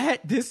get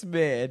at this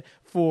man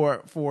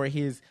for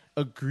his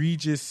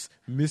egregious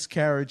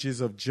miscarriages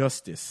of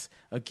justice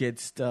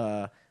against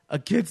the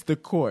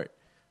court.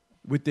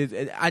 With this,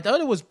 I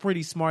thought it was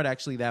pretty smart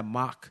actually that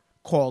Mock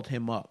called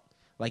him up.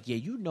 Like, yeah,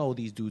 you know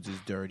these dudes is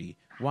dirty.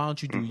 Why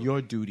don't you do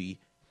your duty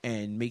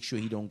and make sure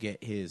he don't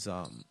get his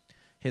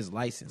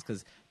license?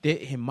 Because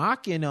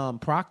Mock and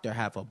Proctor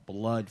have a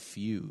blood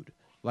feud.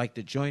 Like,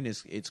 the joint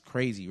it's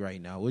crazy right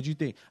now. What'd you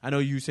think? I know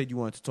you said you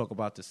wanted to talk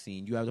about the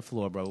scene. You have the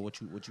floor, bro. What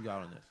you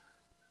got on this?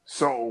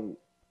 So,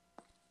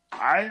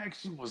 I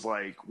actually was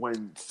like,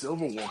 when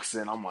Silver walks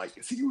in, I'm like,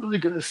 is he really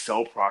gonna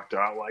sell Proctor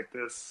out like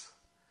this?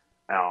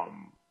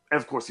 And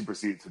of course, he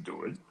proceeded to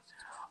do it.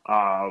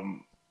 I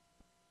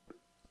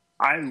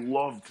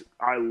loved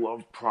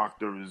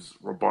Proctor's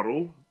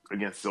rebuttal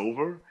against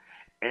Silver,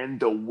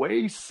 and the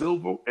way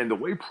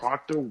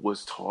Proctor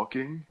was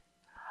talking.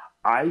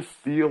 I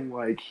feel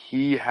like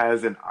he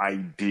has an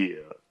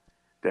idea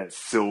that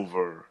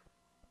Silver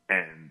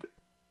and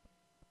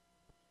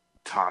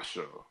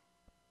Tasha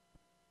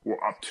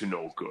were up to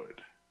no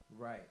good.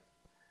 Right.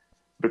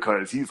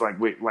 Because he's like,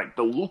 wait, like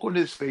the look on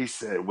his face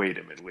said, wait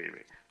a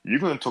minute. You're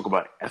going to talk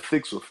about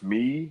ethics with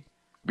me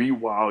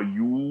while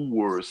you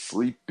were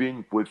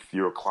sleeping with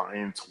your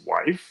client's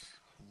wife?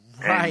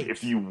 Right. And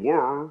if you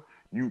were,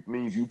 you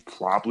means you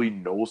probably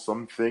know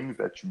some things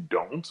that you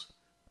don't.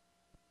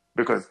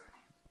 Because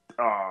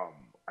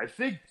I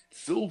think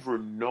Silver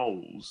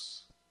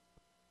knows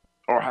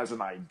or has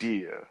an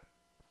idea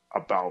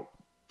about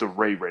the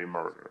Ray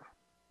murder.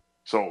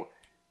 So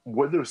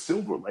whether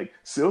Silver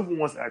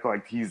wants to act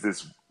like he's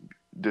this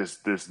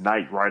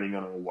knight riding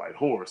on a white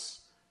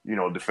horse,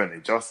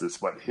 defending justice,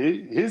 but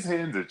his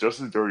hands are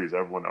just as dirty as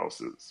everyone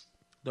else's.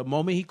 The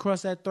moment he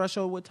crossed that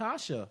threshold with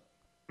Tasha,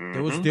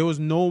 there was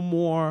no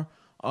more.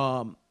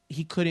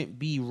 He couldn't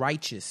be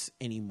righteous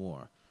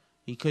anymore.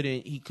 He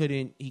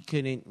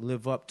couldn't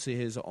live up to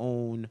his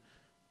own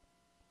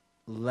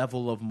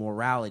level of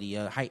morality,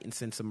 a heightened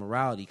sense of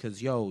morality.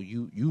 Because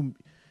you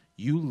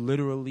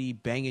literally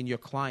banging your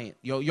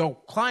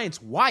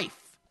client's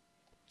wife.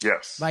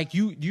 Yes, like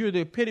you're the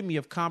epitome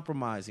of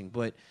compromising.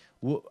 But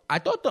I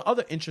thought the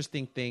other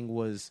interesting thing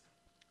was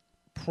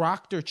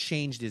Proctor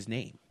changed his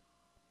name.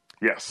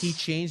 Yes, he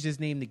changed his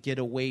name to get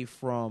away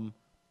from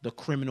the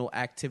criminal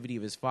activity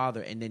of his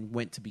father, and then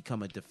went to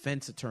become a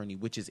defense attorney,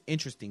 which is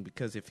interesting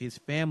because if his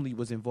family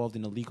was involved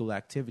in illegal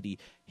activity,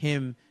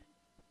 him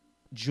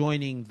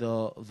joining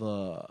the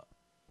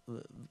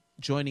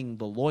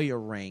lawyer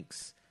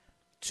ranks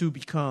to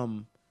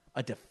become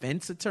a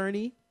defense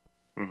attorney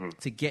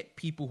to get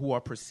people who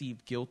are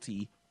perceived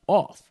guilty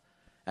off.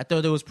 I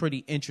thought that was pretty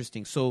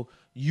interesting. So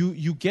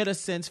you get a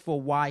sense for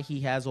why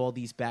he has all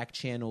these back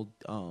channel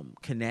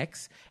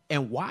connects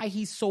and why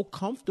he's so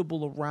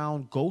comfortable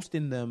around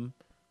ghosting them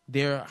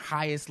their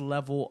highest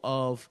level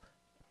of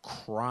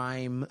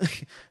crime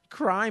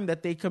that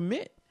they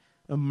commit,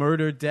 a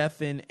murder,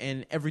 death,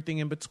 and everything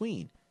in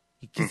between.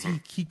 Because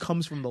he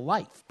comes from the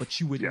life,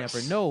 but you would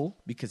never know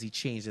because he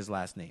changed his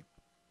last name.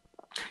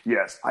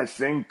 Yes, I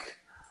think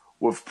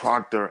with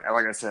Proctor, and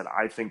like I said,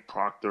 I think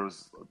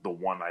Proctor's the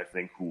one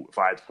who, if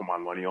I had to put my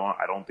money on,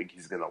 I don't think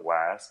he's going to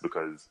last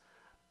because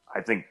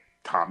I think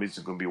Tommy's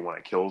just going to be the one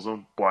that kills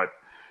him. But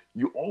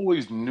you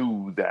always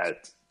knew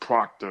that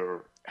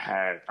Proctor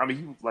had,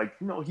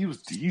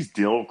 he's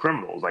dealing with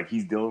criminals. Like,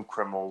 he's dealing with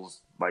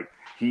criminals. Like,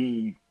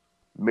 he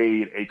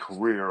made a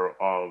career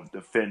of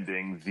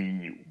defending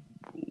the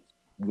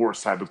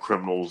worst type of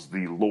criminals,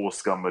 the lowest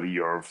scum of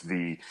the earth,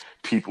 the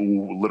people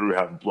who literally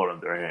have blood on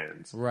their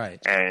hands. Right.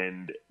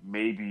 And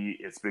maybe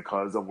it's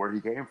because of where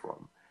he came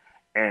from.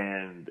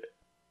 And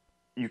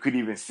you could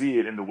even see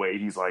it in the way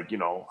he's like,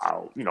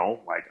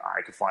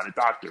 I could find a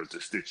doctor to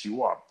stitch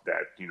you up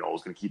that, is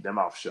going to keep their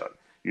mouth shut.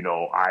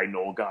 I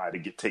know a guy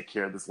to take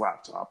care of this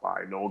laptop.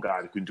 I know a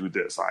guy that can do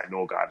this. I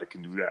know a guy that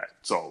can do that.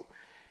 So,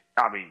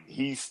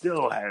 he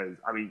still has,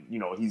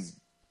 he's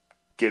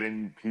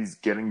getting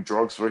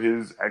drugs for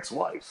his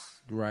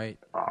ex-wife. Right.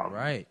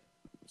 Right.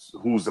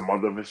 Who's the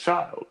mother of his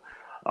child.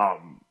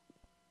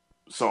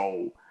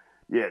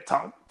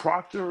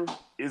 Proctor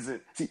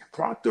isn't... See,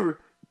 Proctor,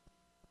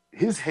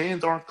 his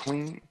hands aren't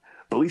clean,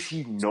 but at least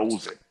he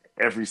knows it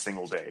every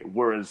single day.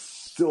 Whereas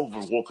Silver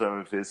walking out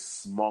with his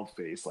smug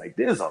face, like,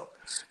 there's a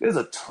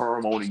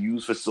term I want to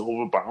use for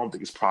Silver, but I don't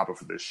think it's proper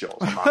for this show, so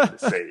I'm not going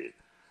to say it.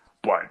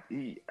 But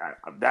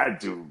that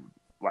dude,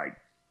 like,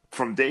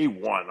 from day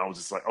one, I was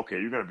just like, okay,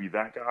 you're going to be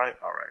that guy?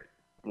 All right,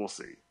 we'll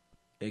see.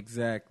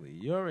 Exactly.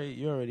 You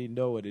already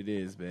know what it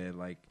is, man.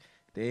 Like,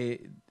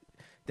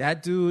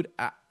 that dude,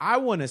 I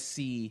want to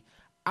see.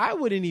 I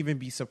wouldn't even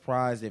be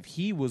surprised if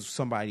he was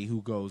somebody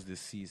who goes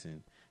this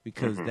season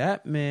because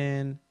that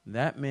man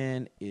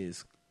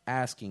is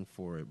asking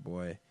for it,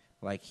 boy.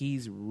 Like,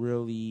 he's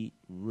really,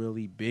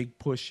 really big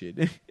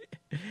pushing,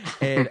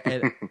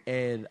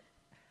 and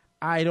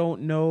I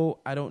don't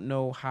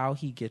know how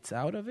he gets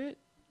out of it,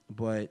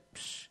 but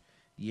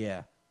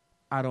yeah,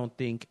 I don't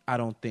think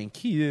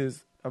he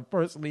is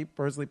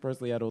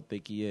Personally, I don't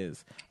think he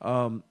is.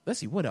 Let's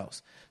see what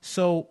else.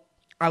 So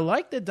I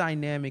like the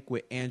dynamic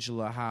with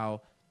Angela,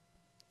 how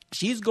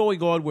she's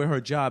going on with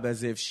her job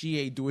as if she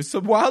ain't doing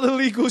some wild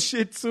illegal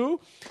shit too.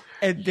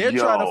 And they're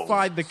trying to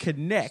find the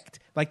connect.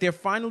 Like they're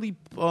finally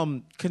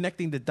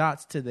connecting the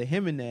dots to the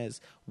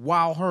Jimenez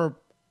while her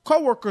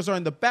coworkers are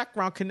in the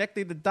background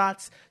connecting the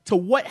dots to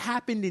what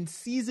happened in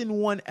season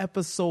 1,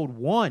 episode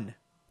 1.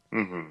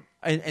 Mm-hmm.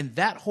 And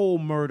that whole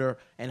murder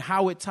and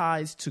how it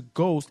ties to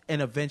Ghost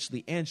and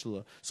eventually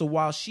Angela. So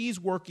while she's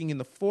working in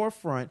the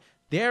forefront,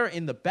 they're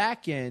in the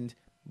back end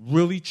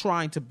really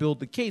trying to build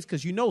the case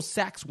because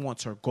Sax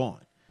wants her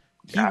gone.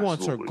 He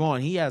wants her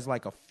gone. He has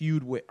like a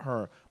feud with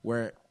her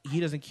where he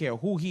doesn't care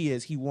who he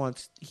is. He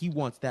wants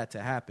that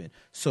to happen.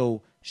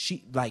 So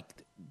she like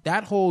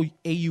that whole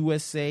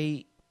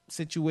AUSA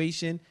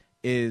situation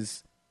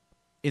it's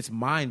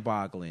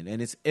mind-boggling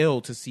and it's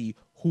ill to see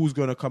who's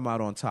going to come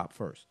out on top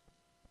first.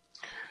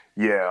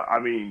 Yeah, I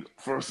mean,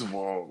 first of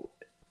all,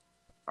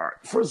 I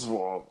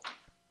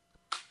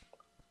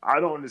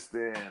don't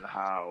understand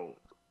how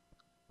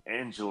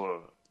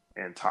Angela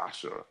and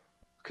Tasha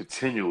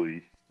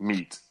continually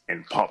meet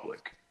in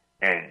public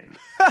and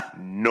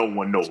no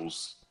one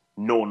knows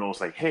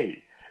like,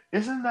 hey,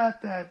 isn't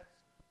that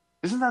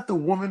the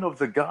woman of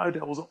the guy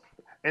that was,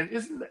 and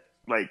isn't that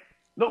like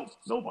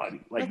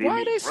nobody like they why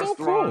meet are they in so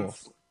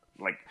restaurants, cool?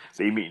 like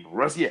they meet in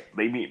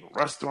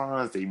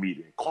restaurants, they meet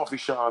in coffee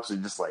shops,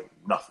 and just like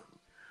nothing.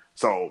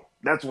 So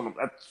that's one of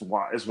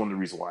the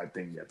reasons why I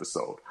think the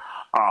episode.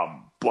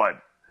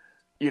 But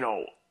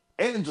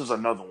Angela's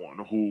another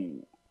one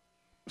who,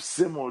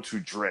 similar to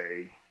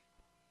Dre,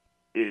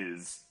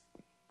 is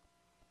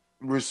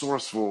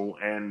resourceful,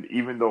 and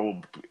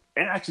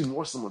actually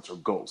more similar to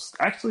Ghost,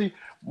 actually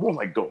more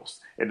like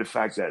Ghost, in the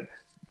fact that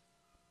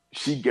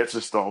she gets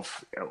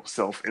herself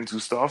into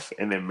stuff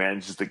and then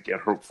manages to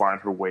find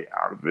her way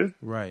out of it.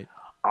 Right.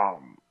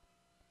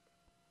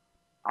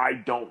 I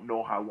don't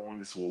know how long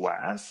this will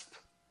last.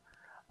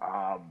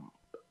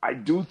 I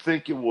do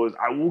think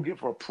I will give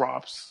her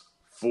props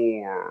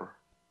for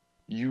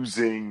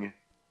using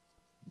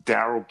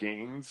Daryl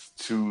Gaines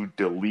to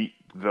delete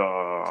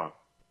the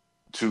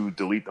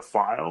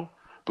file,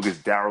 because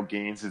Daryl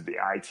Gaines is the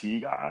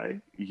IT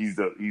guy. He's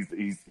I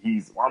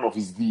don't know if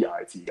he's the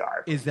IT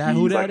guy. Is that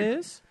who that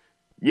is?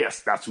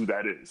 Yes, that's who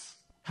that is.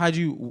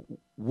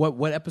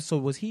 What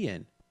episode was he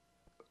in?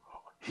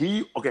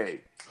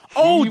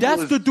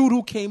 That's the dude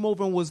who came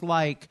over and was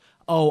like,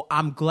 "Oh,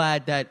 I'm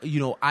glad that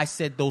I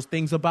said those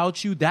things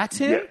about you." That's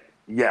him. Yeah,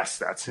 yes,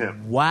 that's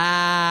him.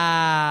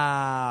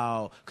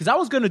 Wow. Because I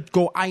was gonna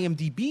go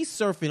IMDb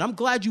surfing. I'm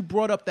glad you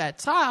brought up that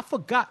tie. I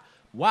forgot.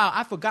 Wow,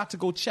 I forgot to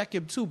go check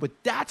him too.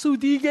 But that's who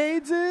D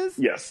Gaines is.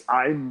 Yes,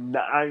 I'm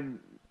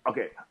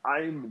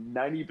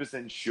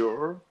 90%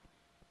 sure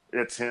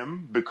it's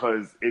him,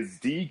 because it's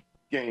D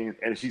Gaines,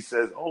 and she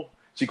says, "Oh,"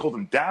 she called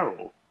him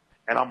Daryl.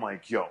 And I'm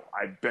like, yo,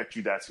 I bet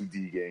you that's who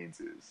D Gaines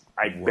is.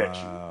 I bet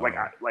you. I feel like,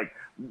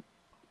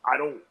 I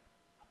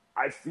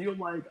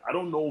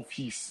don't know if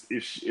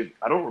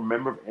I don't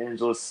remember if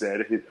Angela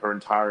said her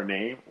entire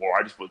name, or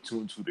I just put 2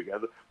 and 2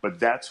 together, but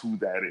that's who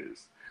that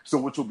is. So,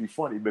 which will be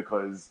funny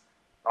because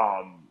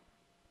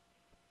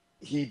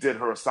he did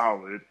her a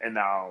solid, and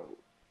now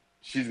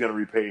she's going to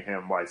repay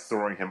him by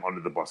throwing him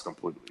under the bus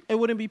completely. It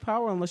wouldn't be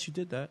Power unless you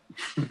did that.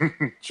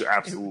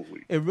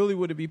 Absolutely. It really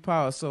wouldn't be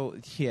Power. So,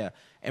 yeah.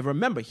 And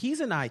remember, he's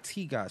an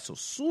IT guy, so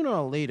sooner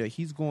or later,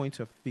 he's going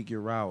to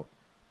figure out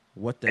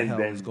what the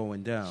hell is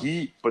going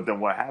down. But then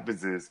what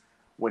happens is,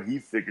 when he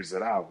figures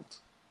it out,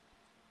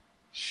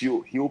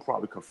 he'll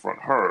probably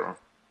confront her,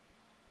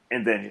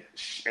 and then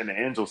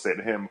Angel said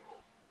to him,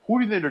 "Who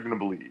do you think they're going to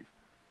believe?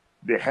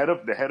 The head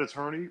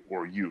attorney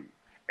or you?"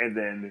 And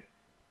then,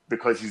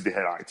 because he's the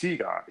head IT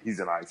guy,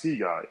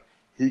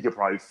 he could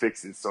probably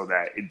fix it so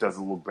that it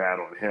doesn't look bad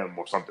on him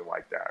or something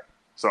like that.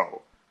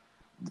 So,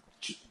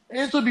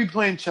 Angela be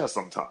playing chess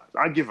sometimes.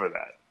 I give her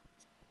that.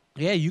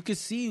 Yeah, you can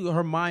see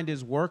her mind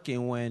is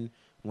working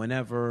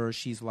whenever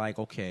she's like,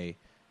 okay,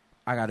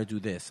 I got to do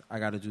this, I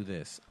got to do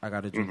this, I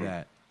got to do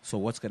that. So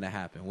what's going to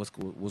happen? What's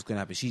going to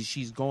happen?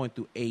 She's going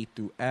through A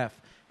through F,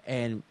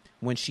 and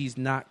when she's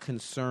not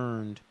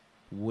concerned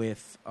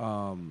with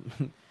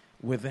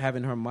with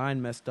having her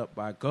mind messed up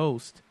by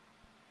Ghost,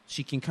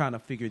 she can kind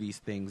of figure these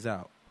things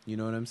out. You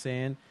know what I'm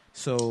saying?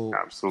 So,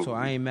 absolutely. So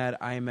I ain't mad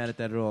at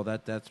that at all.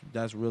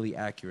 That's really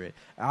accurate.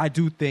 I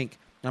do think.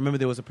 I remember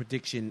there was a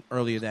prediction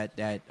earlier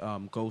that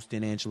Ghost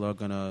and Angela are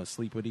gonna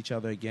sleep with each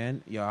other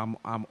again. Yeah,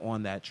 I'm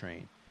on that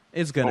train.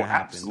 It's gonna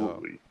happen.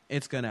 Absolutely. Though.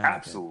 It's gonna happen.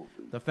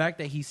 Absolutely. The fact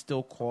that he's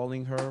still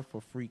calling her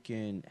for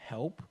freaking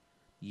help.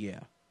 Yeah,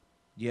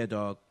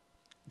 dog.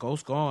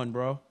 Ghost gone,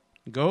 bro.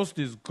 Ghost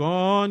is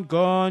gone.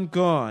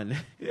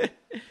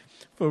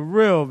 For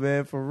real,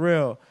 man. For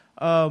real.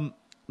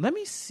 Let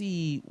me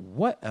see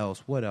what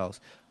else.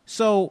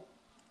 So,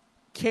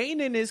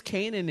 Kanan is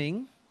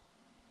Cananing.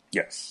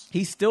 Yes.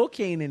 He's still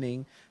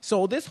Cananing.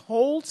 So this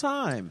whole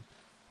time,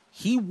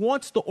 he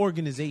wants the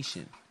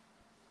organization.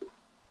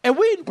 And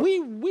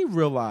we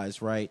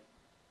realize, right?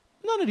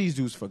 None of these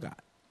dudes forgot.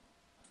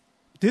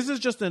 This is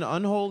just an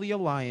unholy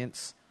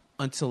alliance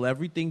until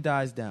everything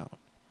dies down.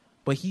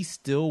 But he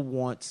still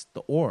wants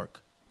the org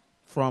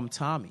from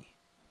Tommy.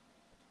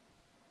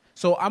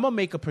 So I'm going to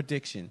make a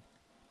prediction.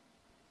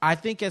 I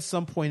think at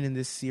some point in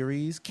this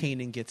series,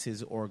 Kanan gets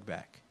his org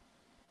back.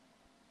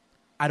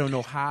 I don't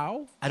know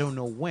how. I don't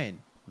know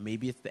when.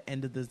 Maybe it's the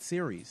end of the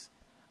series.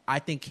 I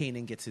think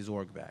Kanan gets his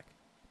org back.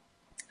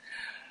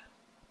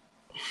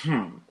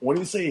 When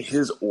you say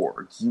his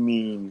org, you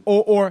mean...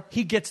 Or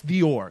he gets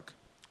the org.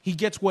 He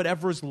gets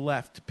whatever's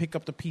left to pick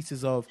up the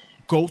pieces of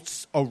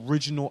Ghost's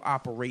original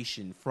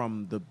operation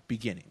from the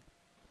beginning.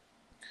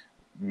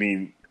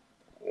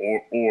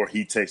 Or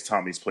he takes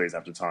Tommy's place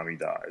after Tommy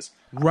dies.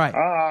 Right.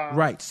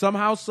 Right.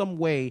 Somehow, some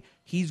way,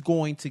 he's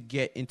going to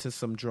get into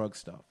some drug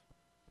stuff.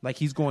 Like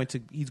he's going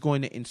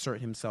to insert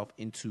himself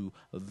into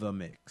the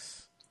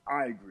mix.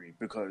 I agree,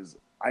 because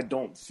I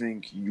don't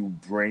think you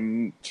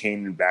bring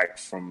Kanan back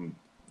from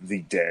the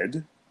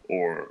dead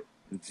or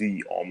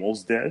the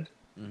almost dead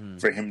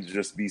for him to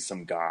just be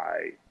some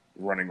guy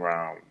running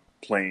around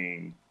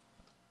playing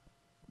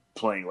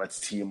let's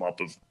team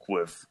up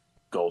with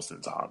Ghost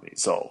and Tommy.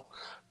 So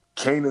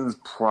Kanan's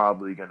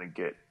probably going to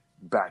get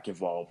back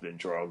involved in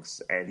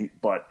drugs,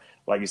 but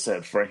like you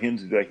said, for him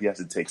to do that, he has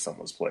to take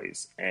someone's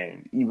place.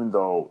 And even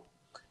though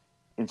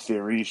in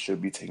theory he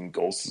should be taking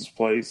Ghost's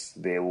place,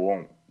 they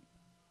won't.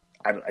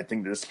 I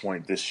think at this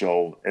point, this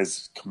show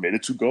is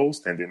committed to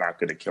Ghost, and they're not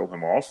going to kill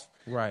him off.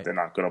 Right. They're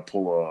not going to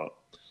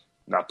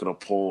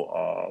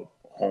pull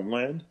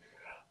Homeland.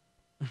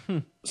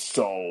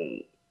 So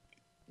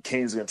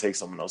Kane's going to take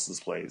someone else's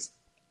place.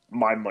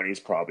 My money's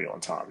probably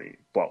on Tommy,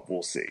 but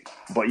we'll see.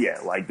 But yeah,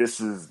 like this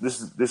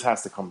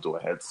has to come to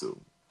a head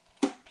soon.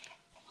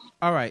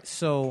 All right,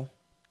 so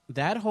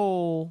the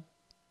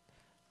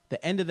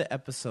end of the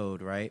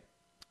episode, right,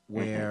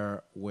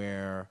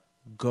 where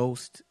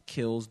Ghost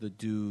kills the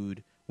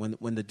dude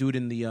when the dude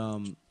in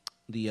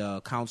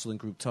the counseling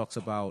group talks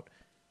about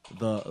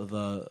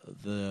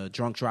the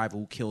drunk driver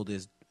who killed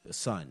his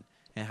son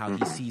and how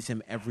he sees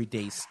him every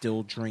day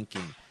still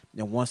drinking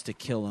and wants to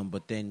kill him,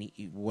 but then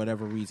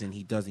whatever reason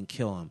he doesn't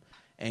kill him,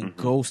 and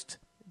Ghost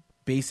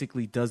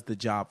basically does the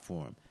job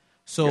for him.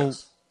 So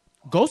yes.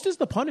 Ghost is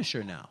the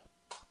Punisher now.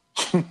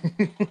 You're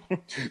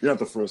not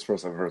the first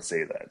person I've heard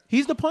say that.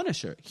 He's the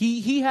Punisher.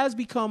 He has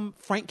become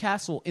Frank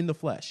Castle in the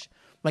flesh.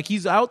 Like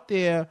he's out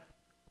there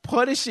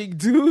punishing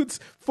dudes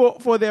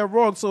for their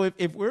wrongs. So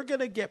if we're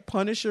gonna get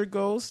Punisher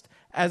Ghost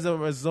as a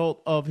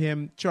result of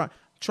him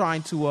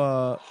trying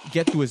to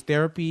get through his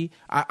therapy,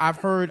 I've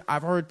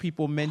heard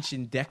people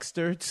mention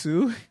Dexter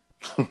too.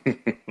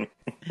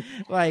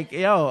 Like,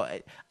 yo,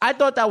 I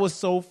thought that was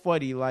so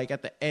funny. Like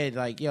at the end,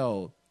 like,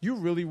 yo, you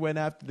really went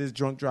after this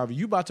drunk driver.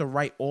 You about to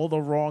right all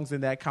the wrongs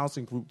in that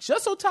counseling group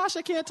just so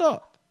Tasha can't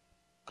talk.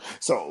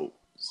 So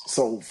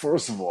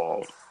first of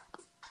all,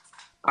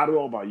 I don't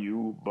know about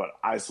you, but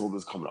I saw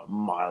this coming a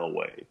mile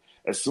away.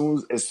 As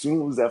soon as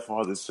that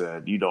father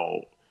said, you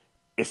know,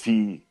 is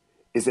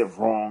it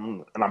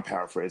wrong? And I'm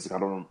paraphrasing. I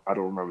don't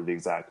remember the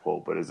exact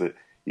quote, but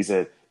he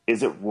said,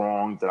 is it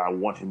wrong that I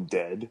want him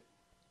dead?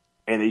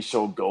 And they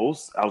showed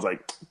Ghost. I was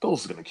like,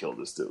 Ghost is gonna kill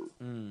this dude.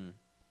 And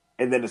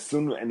then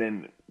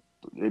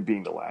it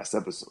being the last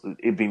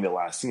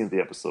scene of the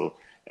episode,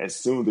 as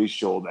soon as they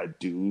show that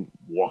dude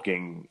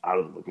walking out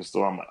of the liquor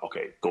store, I'm like,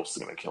 okay, Ghost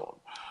is gonna kill him.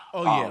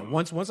 Oh yeah.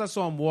 Once I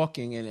saw him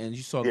walking and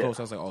you saw Ghost,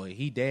 I was like, oh,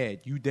 he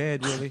dead. You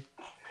dead, really?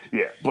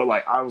 Yeah, but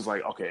like I was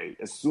like, okay,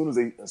 as soon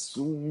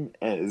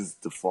as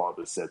the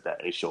father said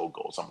that, they showed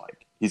Ghost, I'm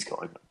like, he's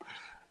killing him.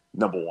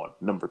 Number one.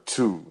 Number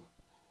two,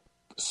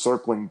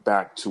 circling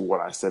back to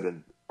what I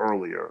said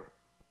earlier,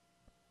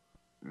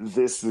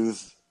 this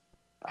is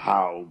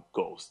how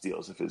Ghost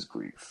deals with his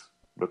grief.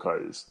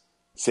 Because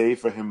save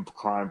for him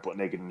crying butt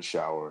naked in the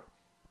shower,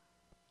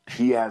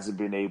 he hasn't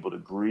been able to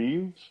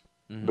grieve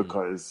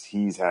because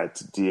he's had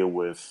to deal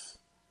with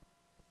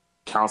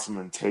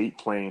Councilman Tate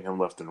playing him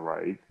left and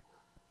right,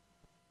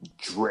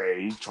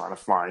 Dre trying to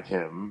find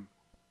him,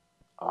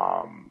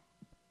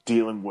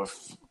 dealing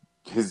with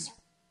his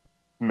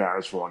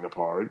marriage falling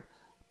apart,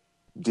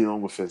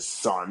 dealing with his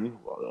son,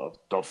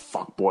 the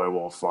fuckboy of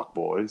all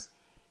fuckboys.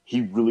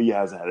 He really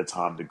hasn't had a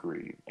time to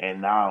grieve.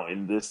 And now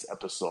in this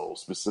episode,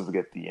 specific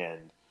at the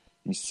end,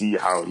 you see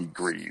how he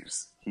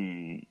grieves.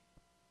 He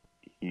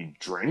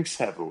drinks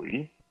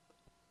heavily.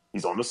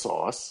 He's on the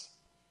sauce.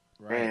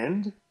 Right.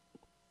 And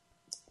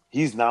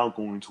he's now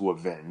going to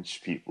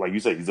avenge people. Like you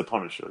said, he's a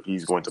Punisher.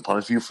 He's going to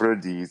punish you for their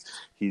deeds.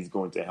 He's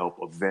going to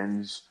help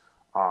avenge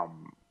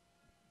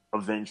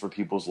for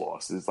people's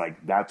losses.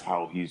 Like that's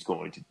how he's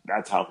going to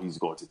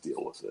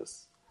deal with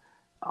this.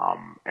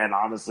 And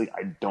honestly,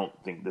 I don't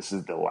think this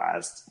is the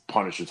last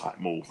Punisher type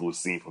move we've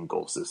seen from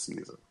Ghost this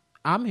season.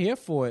 I'm here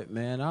for it,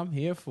 man. I'm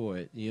here for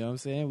it. You know what I'm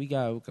saying? We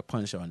got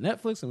Punisher on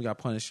Netflix and we got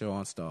Punisher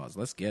on Stars.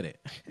 Let's get it.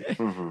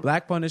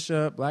 Black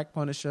Punisher,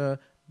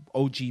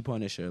 OG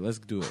Punisher. Let's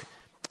do it.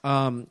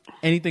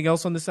 Anything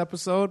else on this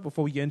episode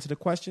before we get into the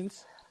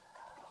questions?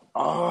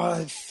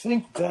 I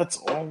think that's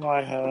all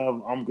I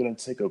have. I'm going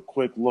to take a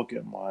quick look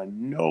at my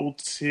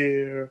notes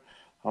here.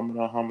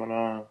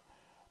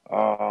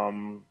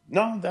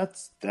 No,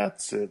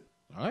 that's it.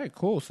 All right,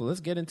 cool. So let's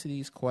get into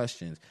these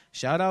questions.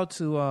 Shout out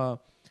to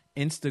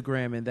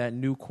Instagram and that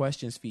new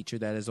questions feature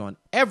that is on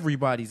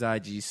everybody's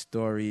IG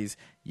stories.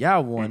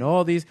 Y'all won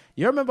all these.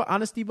 You remember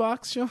Honesty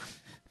Box, Shawn?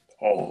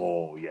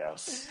 Oh,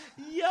 yes.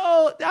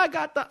 Yo, I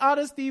got the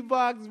Honesty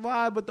Box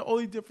vibe, but the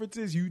only difference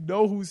is you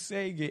know who's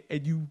saying it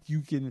and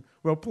you can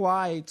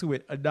reply to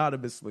it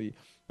anonymously.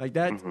 Like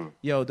that.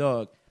 Yo,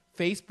 dog,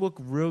 Facebook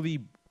really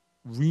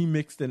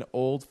remixed an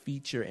old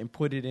feature and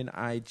put it in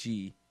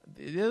IG.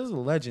 It is a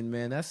legend,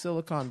 man. That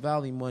Silicon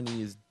Valley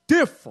money is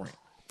different.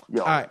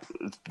 Yo, all right.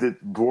 The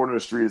word on the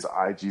street is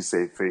IG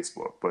say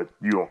Facebook, but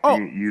you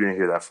didn't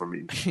hear that from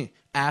me.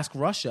 Ask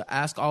Russia.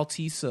 Ask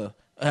Altisa.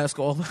 Ask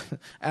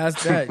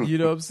that. You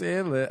know what I'm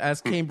saying?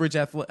 Ask Cambridge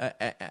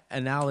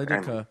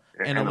Analytica,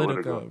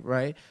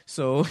 right?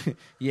 So,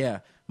 yeah,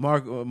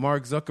 Mark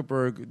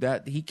Zuckerberg,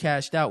 that he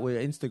cashed out with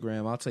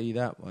Instagram. I'll tell you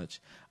that much.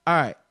 All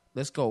right,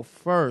 let's go.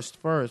 First,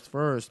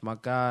 my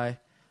guy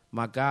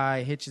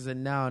Hitches a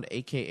noun,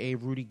 aka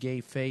Rudy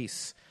Gay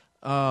Face.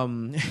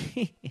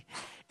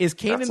 Is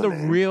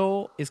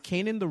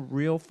Kanan the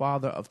real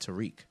father of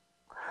Tariq?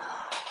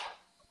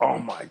 Oh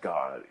my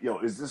God. Yo,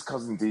 is this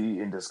Cousin D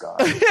in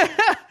disguise?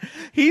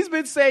 He's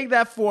been saying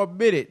that for a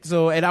minute.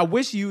 So, and I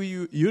wish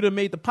you'd have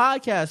made the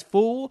podcast,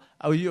 fool.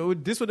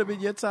 This would have been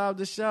your time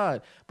to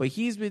shine. But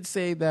he's been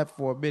saying that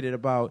for a minute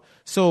about.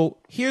 So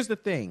here's the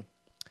thing.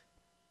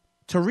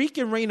 Tariq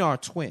and Raina are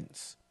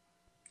twins.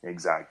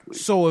 Exactly.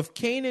 So if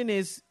Kanan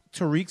is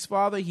Tariq's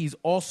father, he's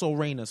also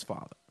Raina's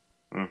father.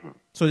 Mm-hmm.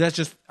 So that's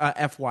just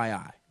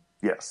FYI.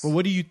 Yes. But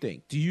what do you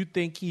think? Do you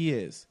think he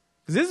is?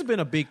 Because this has been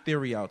a big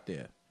theory out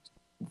there.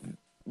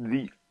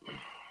 The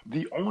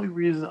only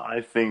reason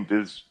I think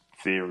this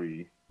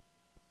theory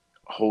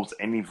holds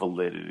any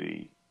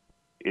validity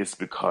is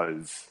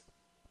because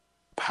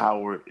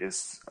Power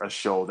is a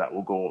show that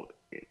will go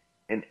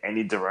in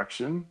any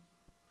direction.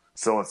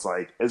 So it's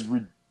like, as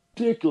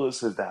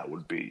ridiculous as that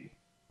would be,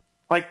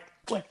 like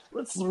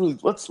let's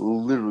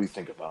literally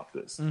think about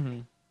this. Mm-hmm.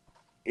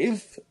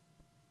 If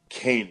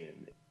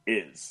Kanan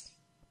is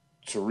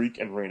Tariq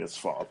and Raina's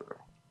father,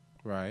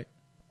 right,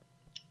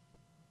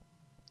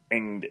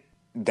 and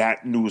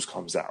that news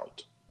comes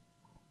out,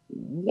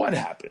 what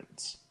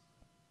happens?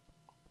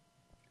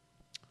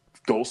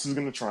 Ghost is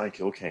going to try and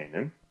kill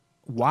Kanan.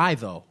 Why,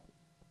 though?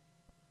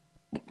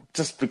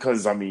 Just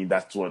because, I mean,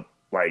 that's what,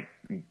 like,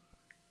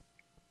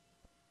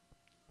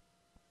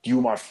 you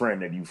my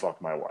friend and you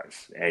fucked my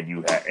wife, and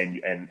you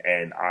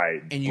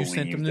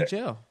sent him to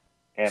jail,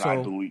 and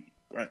I believe.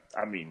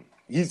 I mean,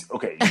 he's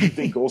okay. You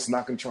think Ghost's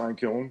not going to try and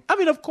kill him? I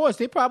mean, of course,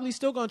 they're probably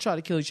still going to try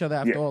to kill each other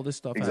after all this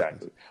stuff.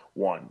 Exactly. Happens.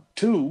 1,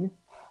 2.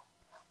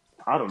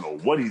 I don't know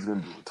what he's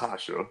going to do with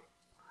Tasha,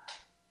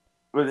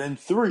 but then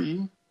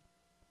 3.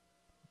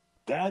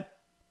 That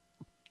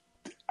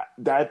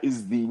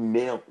is the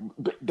nail.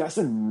 That's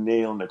a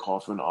nail in the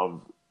coffin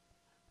of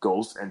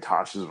Ghost and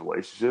Tasha's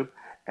relationship.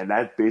 And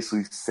that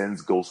basically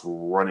sends Ghost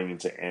running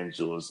into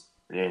Angela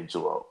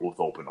with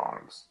open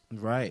arms.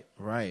 Right.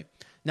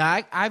 Now,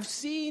 I've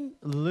seen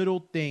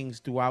little things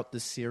throughout the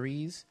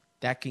series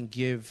that can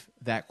give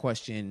that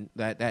question,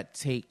 that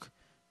take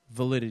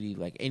validity.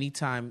 Like,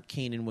 anytime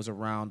Kanan was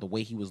around, the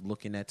way he was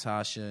looking at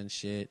Tasha and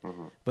shit.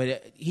 Mm-hmm.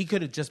 But he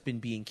could have just been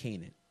being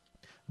Kanan.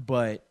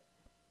 But,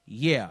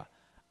 yeah,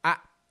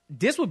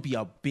 this would be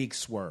a big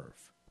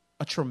swerve,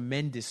 a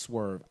tremendous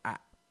swerve.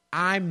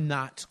 I'm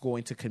not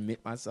going to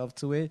commit myself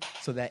to it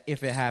so that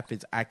if it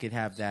happens, I could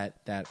have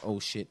that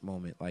oh shit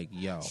moment. Like,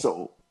 yo.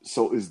 So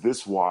is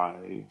this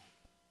why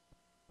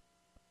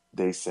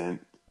they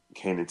sent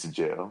Kanan to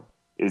jail?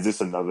 Is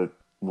this another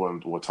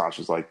one where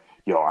Tasha's like,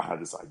 yo, I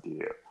had this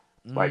idea.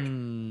 Like,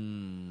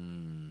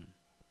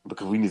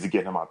 because we need to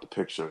get him out the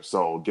picture.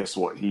 So guess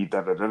what? He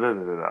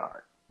da-da-da-da-da-da.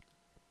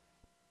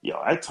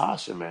 Yo, that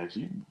Tasha, man.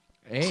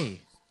 Hey.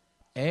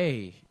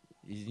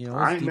 You know,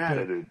 I ain't mad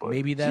at it, but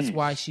maybe that's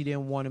why she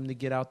didn't want him to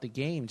get out the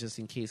game, just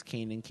in case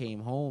Kanan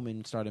came home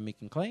and started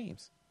making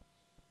claims.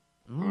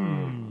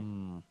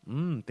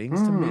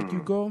 Things to make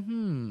you go,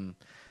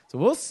 So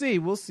we'll see.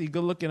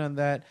 Good looking on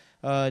that.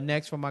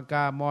 Next from my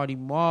guy, Marty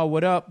Mar.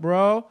 What up,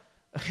 bro?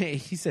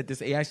 He said this.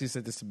 He actually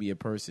said this to be a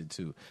person,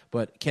 too.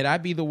 But can I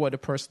be the one to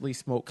personally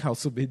smoke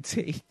Councilman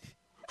Tate?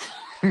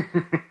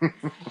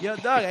 Yo,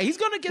 dog, he's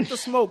going to get the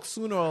smoke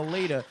sooner or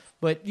later.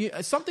 But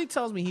something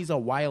tells me he's a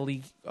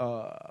wily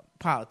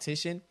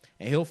politician,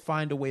 and he'll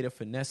find a way to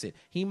finesse it.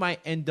 He might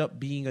end up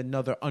being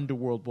another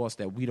underworld boss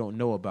that we don't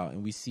know about,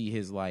 and we see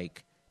his,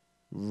 like,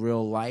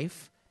 real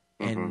life,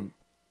 and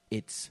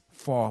it's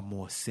far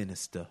more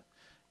sinister.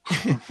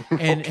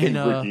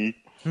 and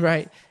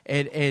right,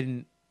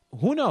 and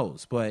who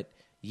knows? But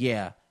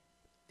yeah,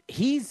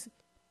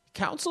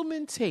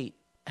 Councilman Tate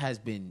has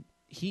been.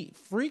 He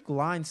freak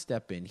line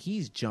stepping.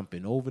 He's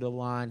jumping over the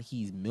line.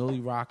 He's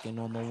Millie rocking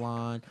on the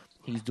line.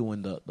 He's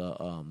doing the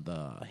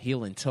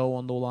heel and toe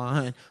on the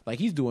line. Like,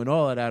 he's doing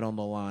all of that on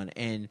the line,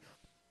 and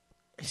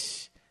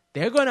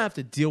they're gonna have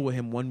to deal with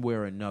him one way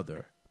or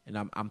another. And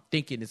I'm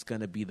thinking it's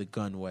gonna be the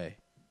gun way.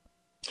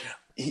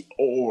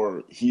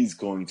 he's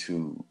going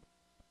to.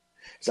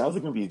 It's either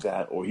going to be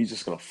that, or he's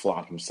just going to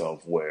flop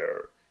himself.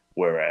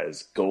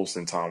 Whereas Ghost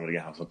and Tom are going to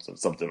have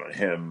something on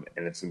him,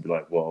 and it's going to be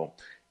like, well,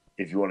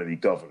 if you want to be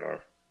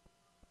governor,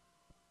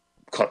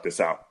 cut this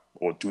out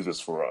or do this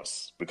for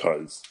us,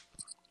 because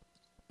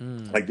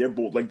they're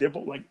both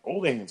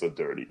all their hands are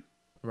dirty.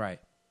 Right.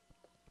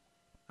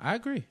 I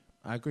agree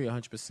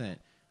 100%.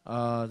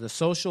 The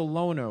social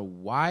loner,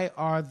 why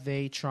are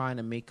they trying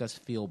to make us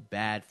feel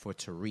bad for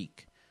Tariq?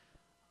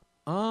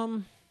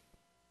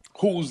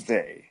 Who's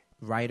they?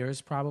 Writers,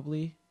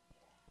 probably.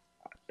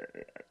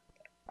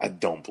 I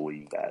don't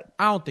believe that.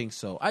 I don't think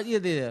so.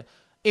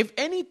 If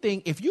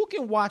anything, if you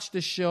can watch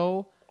the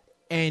show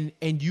and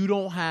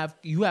you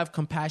have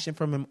compassion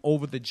from him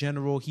over the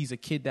general, he's a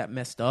kid that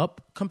messed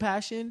up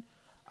compassion,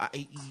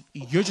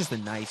 you're just a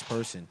nice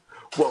person.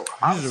 Well,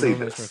 I'll say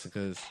this.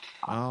 Because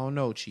I don't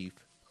know, Chief.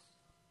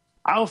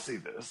 I'll say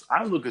this.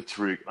 I look at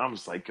Tariq and I'm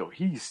just like, yo,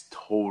 he's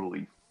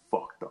totally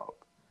fucked up.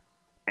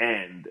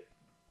 And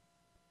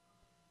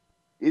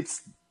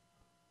it's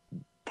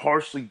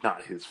partially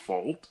not his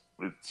fault.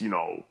 It's,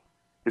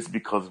 it's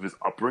because of his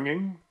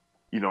upbringing.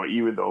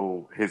 Even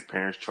though his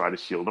parents tried to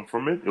shield him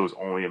from it, it was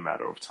only a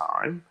matter of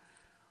time.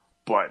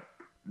 But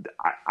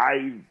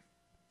I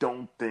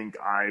don't think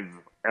I've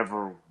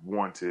ever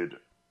wanted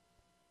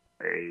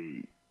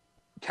a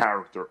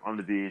character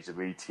under the age of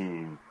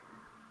 18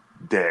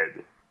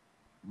 dead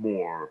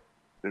more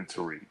than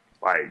Tariq.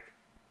 Like,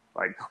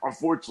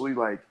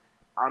 unfortunately,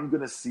 I'm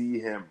gonna see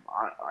him.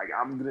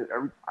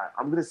 I'm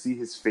gonna see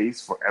his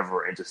face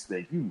forever and just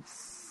think, you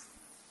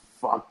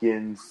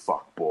fucking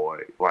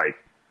fuckboy. Like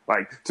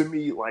to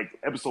me,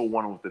 episode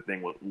 1 with the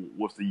thing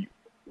with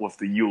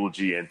the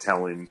eulogy and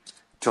telling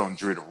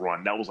Dre to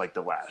run. That was like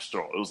the last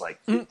straw. It was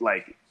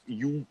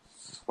the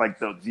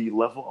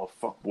level of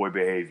fuckboy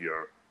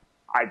behavior.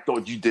 I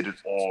thought you did it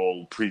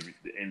all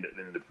in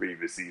the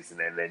previous season,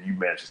 and then you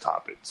managed to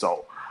top it.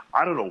 So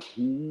I don't know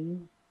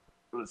who.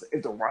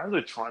 If the writers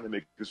are trying to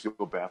make us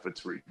feel bad for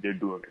Tariq, they're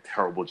doing a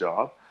terrible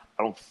job.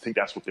 I don't think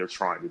that's what they're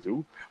trying to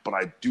do. But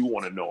I do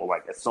want to know,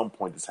 at some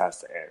point this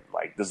has to end.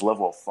 This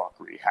level of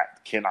fuckery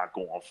cannot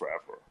go on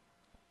forever.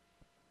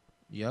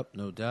 Yep,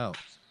 no doubt.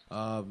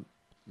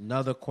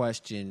 Another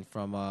question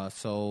from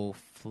so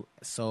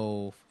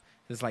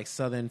it's like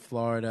Southern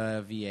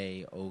Florida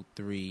VA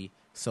 03.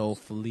 So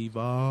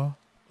Feliva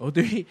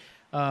 03.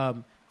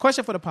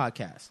 Question for the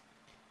podcast.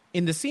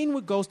 In the scene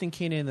with Ghost and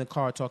Kanan in the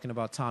car talking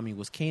about Tommy,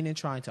 was Kanan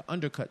trying to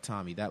undercut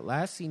Tommy? That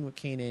last scene with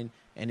Kanan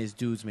and his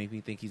dudes made me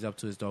think he's up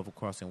to his double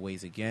crossing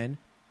ways again.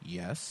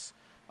 Yes.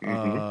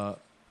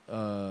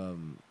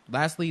 Mm-hmm.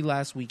 Lastly,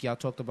 last week, y'all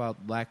talked about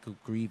lack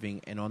of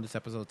grieving, and on this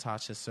episode,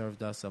 Tasha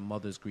served us a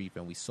mother's grief,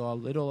 and we saw a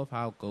little of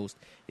how Ghost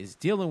is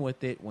dealing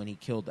with it when he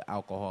killed the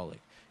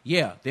alcoholic.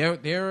 Yeah,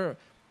 they're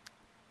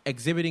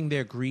exhibiting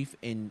their grief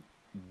in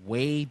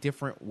way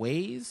different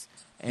ways,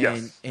 and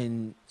yes.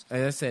 And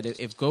as I said,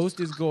 if Ghost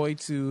is going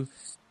to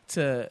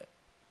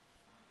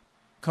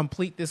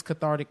complete this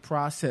cathartic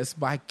process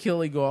by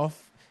killing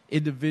off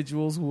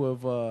individuals who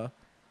have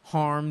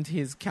harmed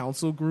his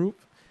council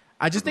group,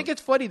 I just think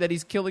it's funny that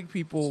he's killing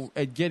people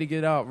and getting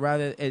it out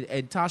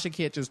and Tasha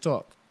can't just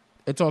talk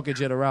and talk in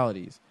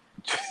generalities.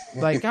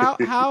 Like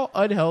how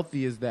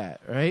unhealthy is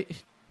that, right?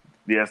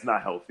 Yeah, it's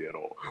not healthy at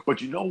all.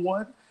 But you know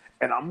what?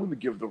 And I'm going to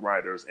give the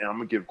writers, and I'm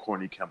going to give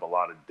Courtney Kemp a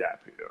lot of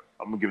dap here.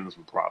 I'm going to give them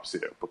some props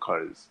here,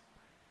 because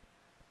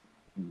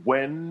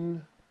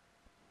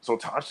so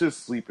Tasha's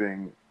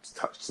sleeping,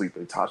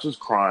 Tasha's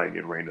crying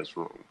in Raina's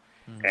room,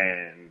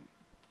 and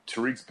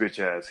Tariq's bitch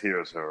ass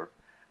hears her,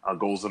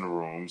 goes in the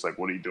room, like,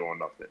 what are you doing?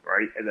 Nothing,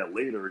 right? And then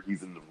later,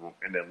 he's in the room,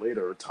 and then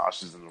later,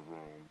 Tasha's in the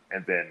room,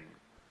 and then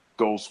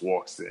Ghost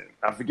walks in.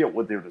 I forget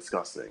what they're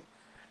discussing.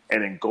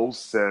 And then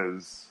Ghost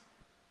says,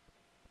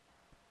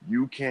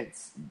 you can't,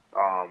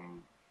 I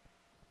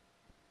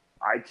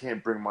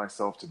can't bring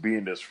myself to be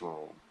in this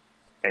room,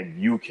 and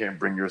you can't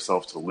bring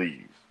yourself to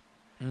leave.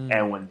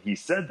 And when he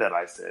said that,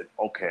 I said,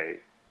 okay,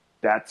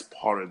 that's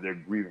part of their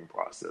grieving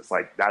process.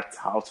 Like, that's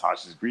how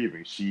Tasha's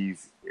grieving.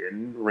 She's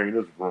in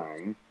Raina's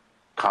room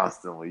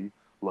constantly,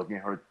 looking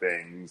at her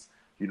things,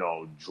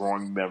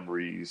 drawing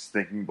memories,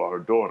 thinking about her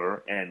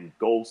daughter, and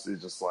Ghost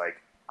is just like,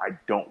 I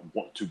don't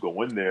want to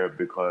go in there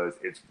because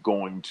it's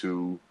going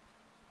to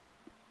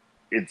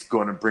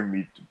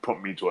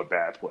put me to a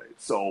bad place.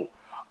 So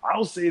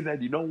I'll say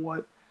that, you know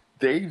what?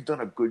 They've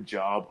done a good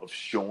job of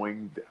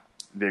showing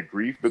their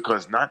grief,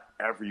 because not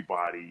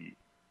everyone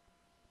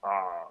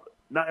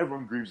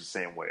grieves the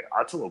same way.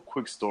 I'll tell a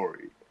quick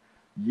story.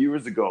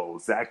 Years ago,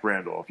 Zach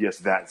Randolph, yes,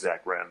 that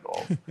Zach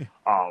Randolph,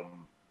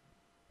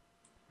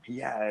 he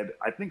had,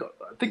 I think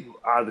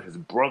either his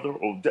brother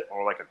or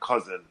like a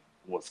cousin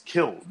was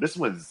killed. This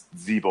was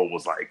Zebo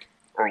was like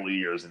early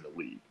years in the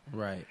league.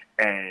 Right.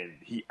 And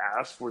he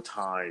asked for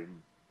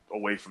time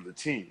away from the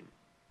team.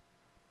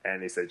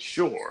 And they said,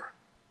 sure.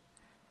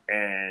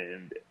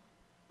 And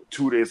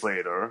 2 days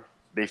later,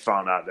 they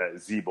found out that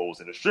Zebo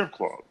was in a strip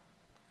club.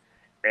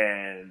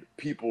 And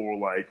people were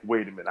like,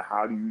 wait a minute,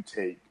 how do you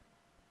take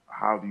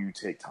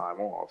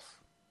time off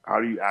How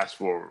do you ask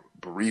for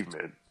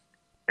bereavement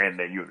and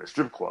then you're in a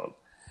strip club?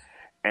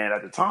 And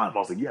at the time, I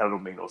was like, yeah, that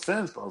don't make no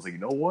sense. But I was like, you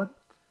know what?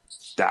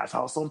 That's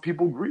how some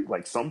people grieve.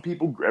 Like, some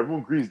people,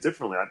 everyone grieves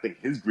differently. I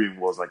think his grieving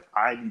was like,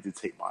 I need to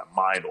take my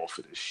mind off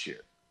of this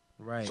shit.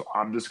 Right. So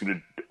I'm just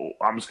gonna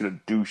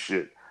do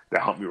shit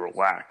that help me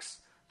relax,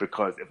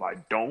 because if I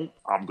don't,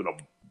 I'm gonna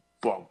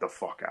bug the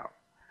fuck out.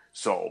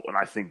 So, and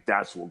I think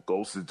that's what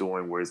Ghost is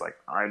doing, where he's like,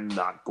 I'm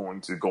not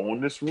going to go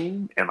in this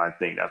room. And I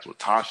think that's what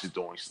Tasha's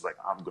doing. She's like,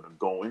 I'm going to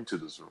go into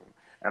this room.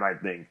 And I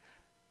think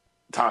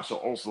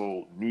Tasha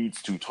also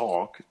needs to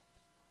talk,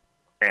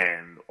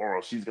 or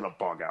else she's going to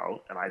bug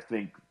out. And I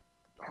think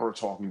her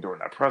talking during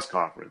that press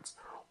conference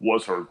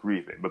was her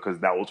grieving, because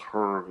that was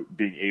her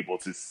being able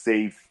to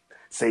say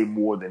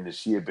more than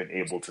she had been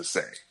able to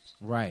say.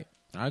 Right.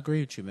 I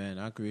agree with you, man.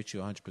 I agree with you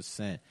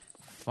 100%.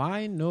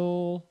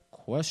 Final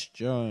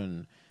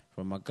question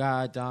from my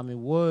guy, Dami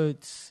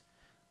Woods.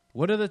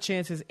 What are the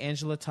chances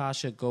Angela,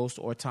 Tasha, Ghost,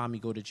 or Tommy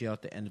go to jail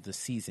at the end of the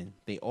season?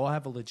 They all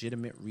have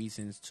legitimate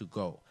reasons to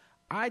go.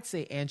 I'd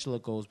say Angela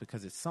goes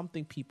because it's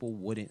something people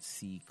wouldn't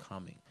see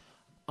coming.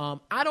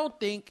 I don't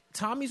think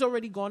Tommy's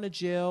already gone to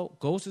jail.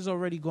 Ghost is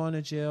already gone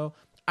to jail.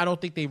 I don't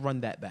think they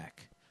run that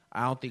back.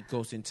 I don't think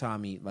Ghost and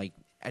Tommy, like,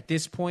 at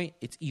this point,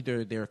 it's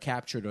either they're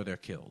captured or they're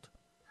killed.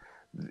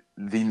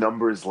 The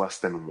number is less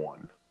than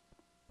 1.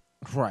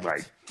 Right.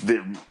 Like,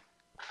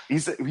 he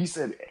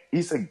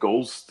said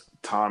Ghost,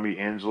 Tommy,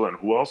 Angela, and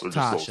who else? Or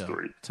just Tasha.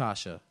 those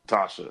 3?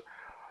 Tasha.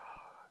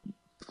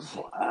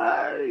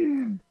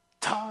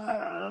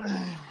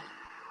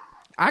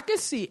 I can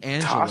see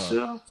Angela.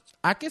 Tasha?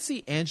 I can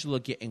see Angela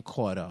getting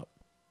caught up.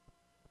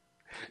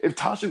 If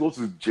Tasha goes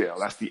to jail,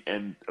 that's the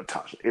end of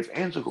Tasha. If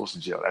Angela goes to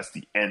jail, that's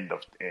the end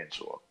of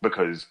Angela.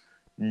 Because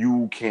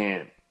you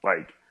can't,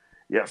 like,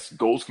 yes,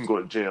 Ghost can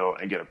go to jail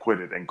and get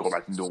acquitted and go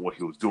back to doing what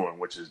he was doing,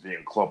 which is being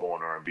a club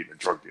owner and being a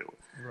drug dealer.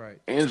 Right.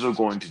 Angela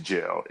going to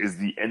jail is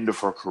the end of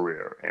her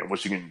career, and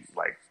what's she gonna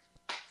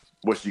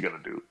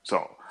do?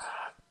 So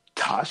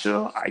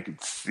Tasha, I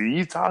could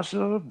see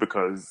Tasha,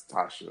 because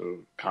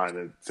Tasha kind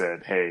of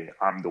said, "Hey,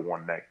 I'm the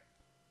one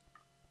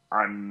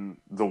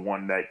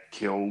that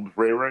killed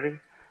Ray Ray."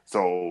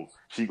 So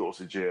she goes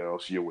to jail,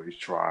 she awaits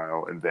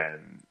trial, and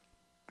then,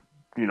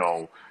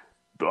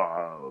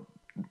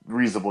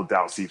 reasonable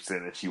doubt seeps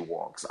in and she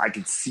walks. I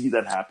can see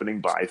that happening,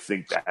 but I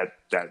think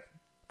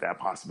that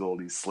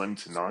possibility is slim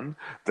to none.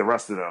 The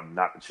rest of them,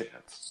 not a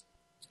chance.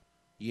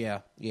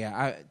 Yeah.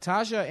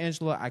 Tasha,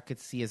 Angela, I could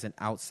see as an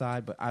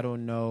outside, but I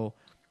don't know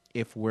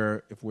if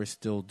we're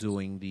still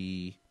doing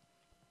the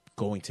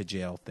going to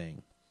jail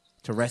thing.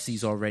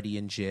 Teresi's already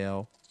in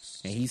jail,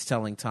 and he's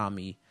telling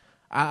Tommy,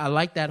 I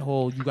like that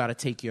whole you got to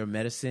take your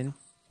medicine,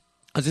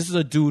 because this is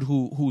a dude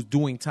who's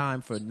doing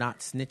time for not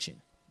snitching.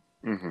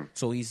 Mm-hmm.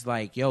 So he's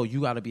like, yo,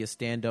 you got to be a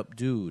stand-up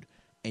dude,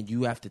 and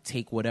you have to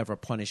take whatever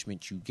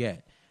punishment you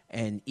get.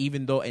 And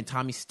even though, and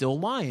Tommy's still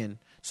lying,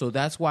 so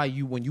that's why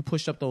when you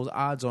pushed up those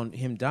odds on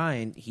him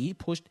dying, he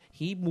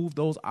moved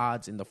those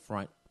odds in the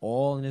front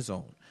all on his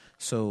own.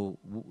 So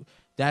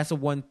that's the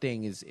one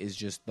thing is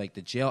just like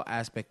the jail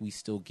aspect. We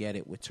still get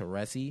it with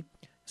Teresi.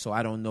 So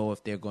I don't know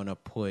if they're going to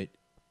put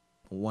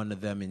one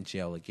of them in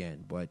jail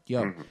again. But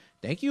yo,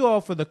 Thank you all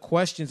for the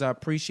questions. I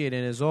appreciate it.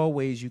 And as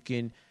always, you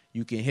can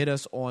hit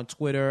us on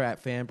Twitter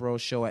at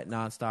Fanbros Show, at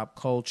Nonstop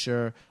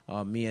Culture.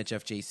 Me at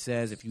Jeff J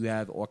Says, if you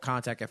have, or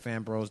contact at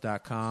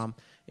fanbros.com.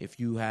 If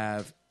you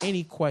have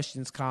any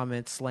questions,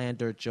 comments,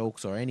 slander,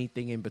 jokes, or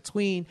anything in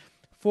between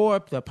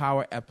for the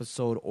Power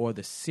episode or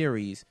the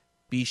series,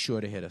 be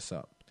sure to hit us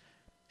up.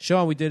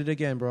 Shawn, we did it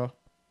again, bro.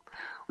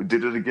 We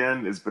did it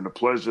again. It's been a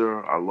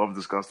pleasure. I love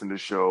discussing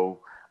this show.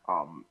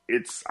 I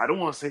don't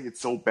want to say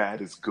it's so bad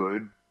it's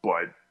good,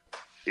 but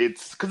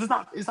it's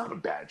not a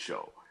bad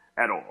show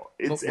at all.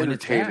 It's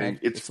entertaining.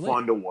 It's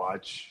fun to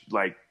watch.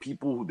 Like,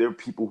 there are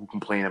people who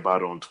complain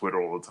about it on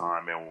Twitter all the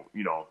time, and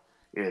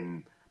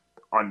in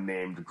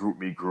unnamed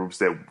GroupMe groups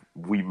that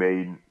we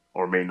may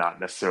or may not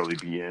necessarily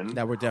be in.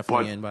 That we're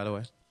definitely in, by the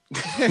way.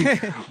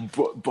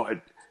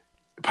 but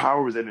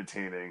Power is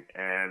entertaining,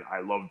 and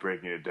I love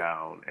breaking it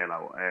down, and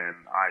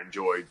I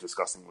enjoy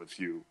discussing with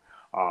you.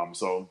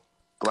 So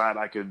glad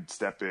I could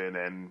step in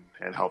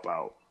and help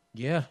out.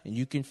 Yeah, and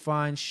you can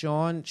find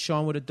Shawn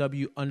with a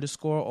W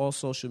 _ all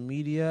social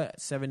media,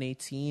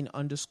 718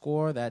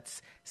 _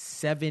 that's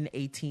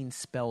 718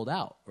 spelled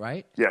out,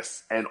 right?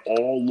 Yes, and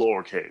all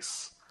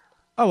lowercase.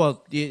 Oh,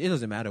 well, it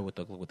doesn't matter what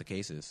the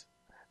case is.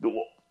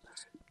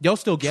 They'll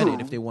still get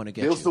it if they want to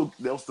get it.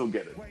 They'll still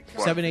get it.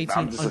 718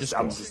 I'm _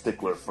 just a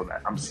stickler for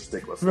that. I'm just a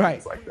stickler for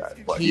right. things like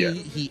that. But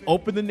he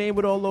opened the name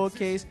with all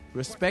lowercase,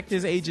 respect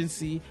his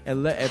agency,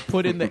 and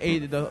put in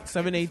the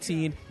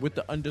 718 with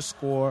the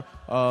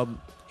 _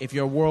 If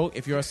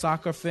you're a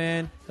soccer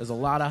fan, there's a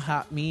lot of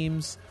hot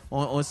memes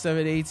on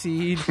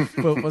 718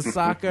 for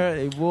soccer.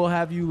 It will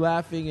have you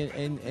laughing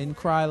and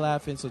cry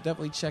laughing. So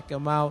definitely check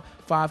them out.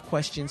 5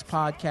 Questions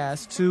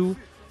podcast too.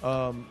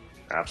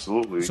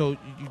 Absolutely. So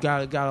you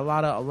got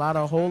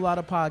a whole lot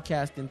of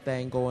podcasting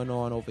thing going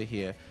on over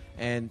here.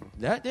 And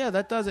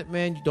that does it,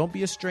 man. Don't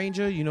be a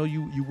stranger. You know,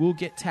 you will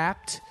get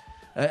tapped.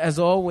 As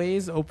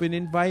always, open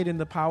invite in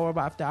the Power of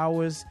After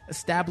Hours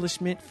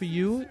establishment for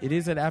you. It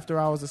is an After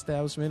Hours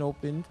establishment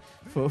open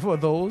for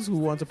those who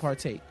want to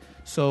partake.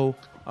 So,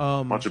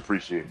 much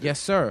appreciated. Yes,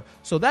 sir.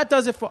 So that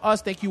does it for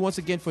us. Thank you once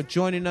again for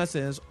joining us.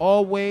 And as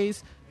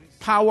always,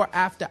 Power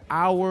After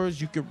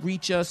Hours. You can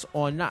reach us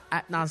on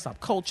at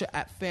Nonstop Culture,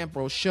 at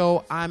Fanbro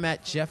Show. I'm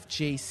at Jeff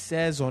J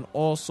Says on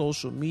all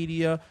social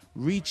media.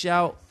 Reach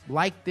out,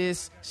 like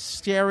this,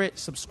 share it,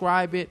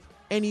 subscribe it.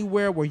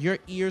 Anywhere where your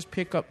ears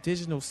pick up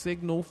digital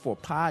signal for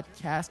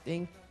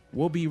podcasting,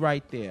 we'll be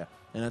right there.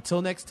 And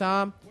until next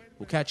time,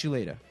 we'll catch you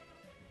later.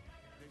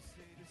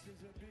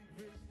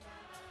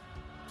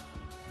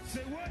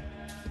 Say what?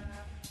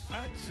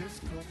 I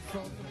just come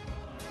from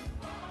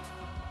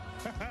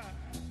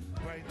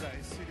bright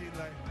light, city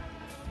light.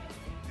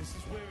 This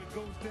is where it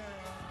goes down.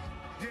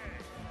 Yeah.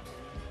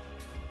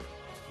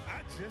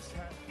 I just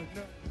happen to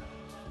know.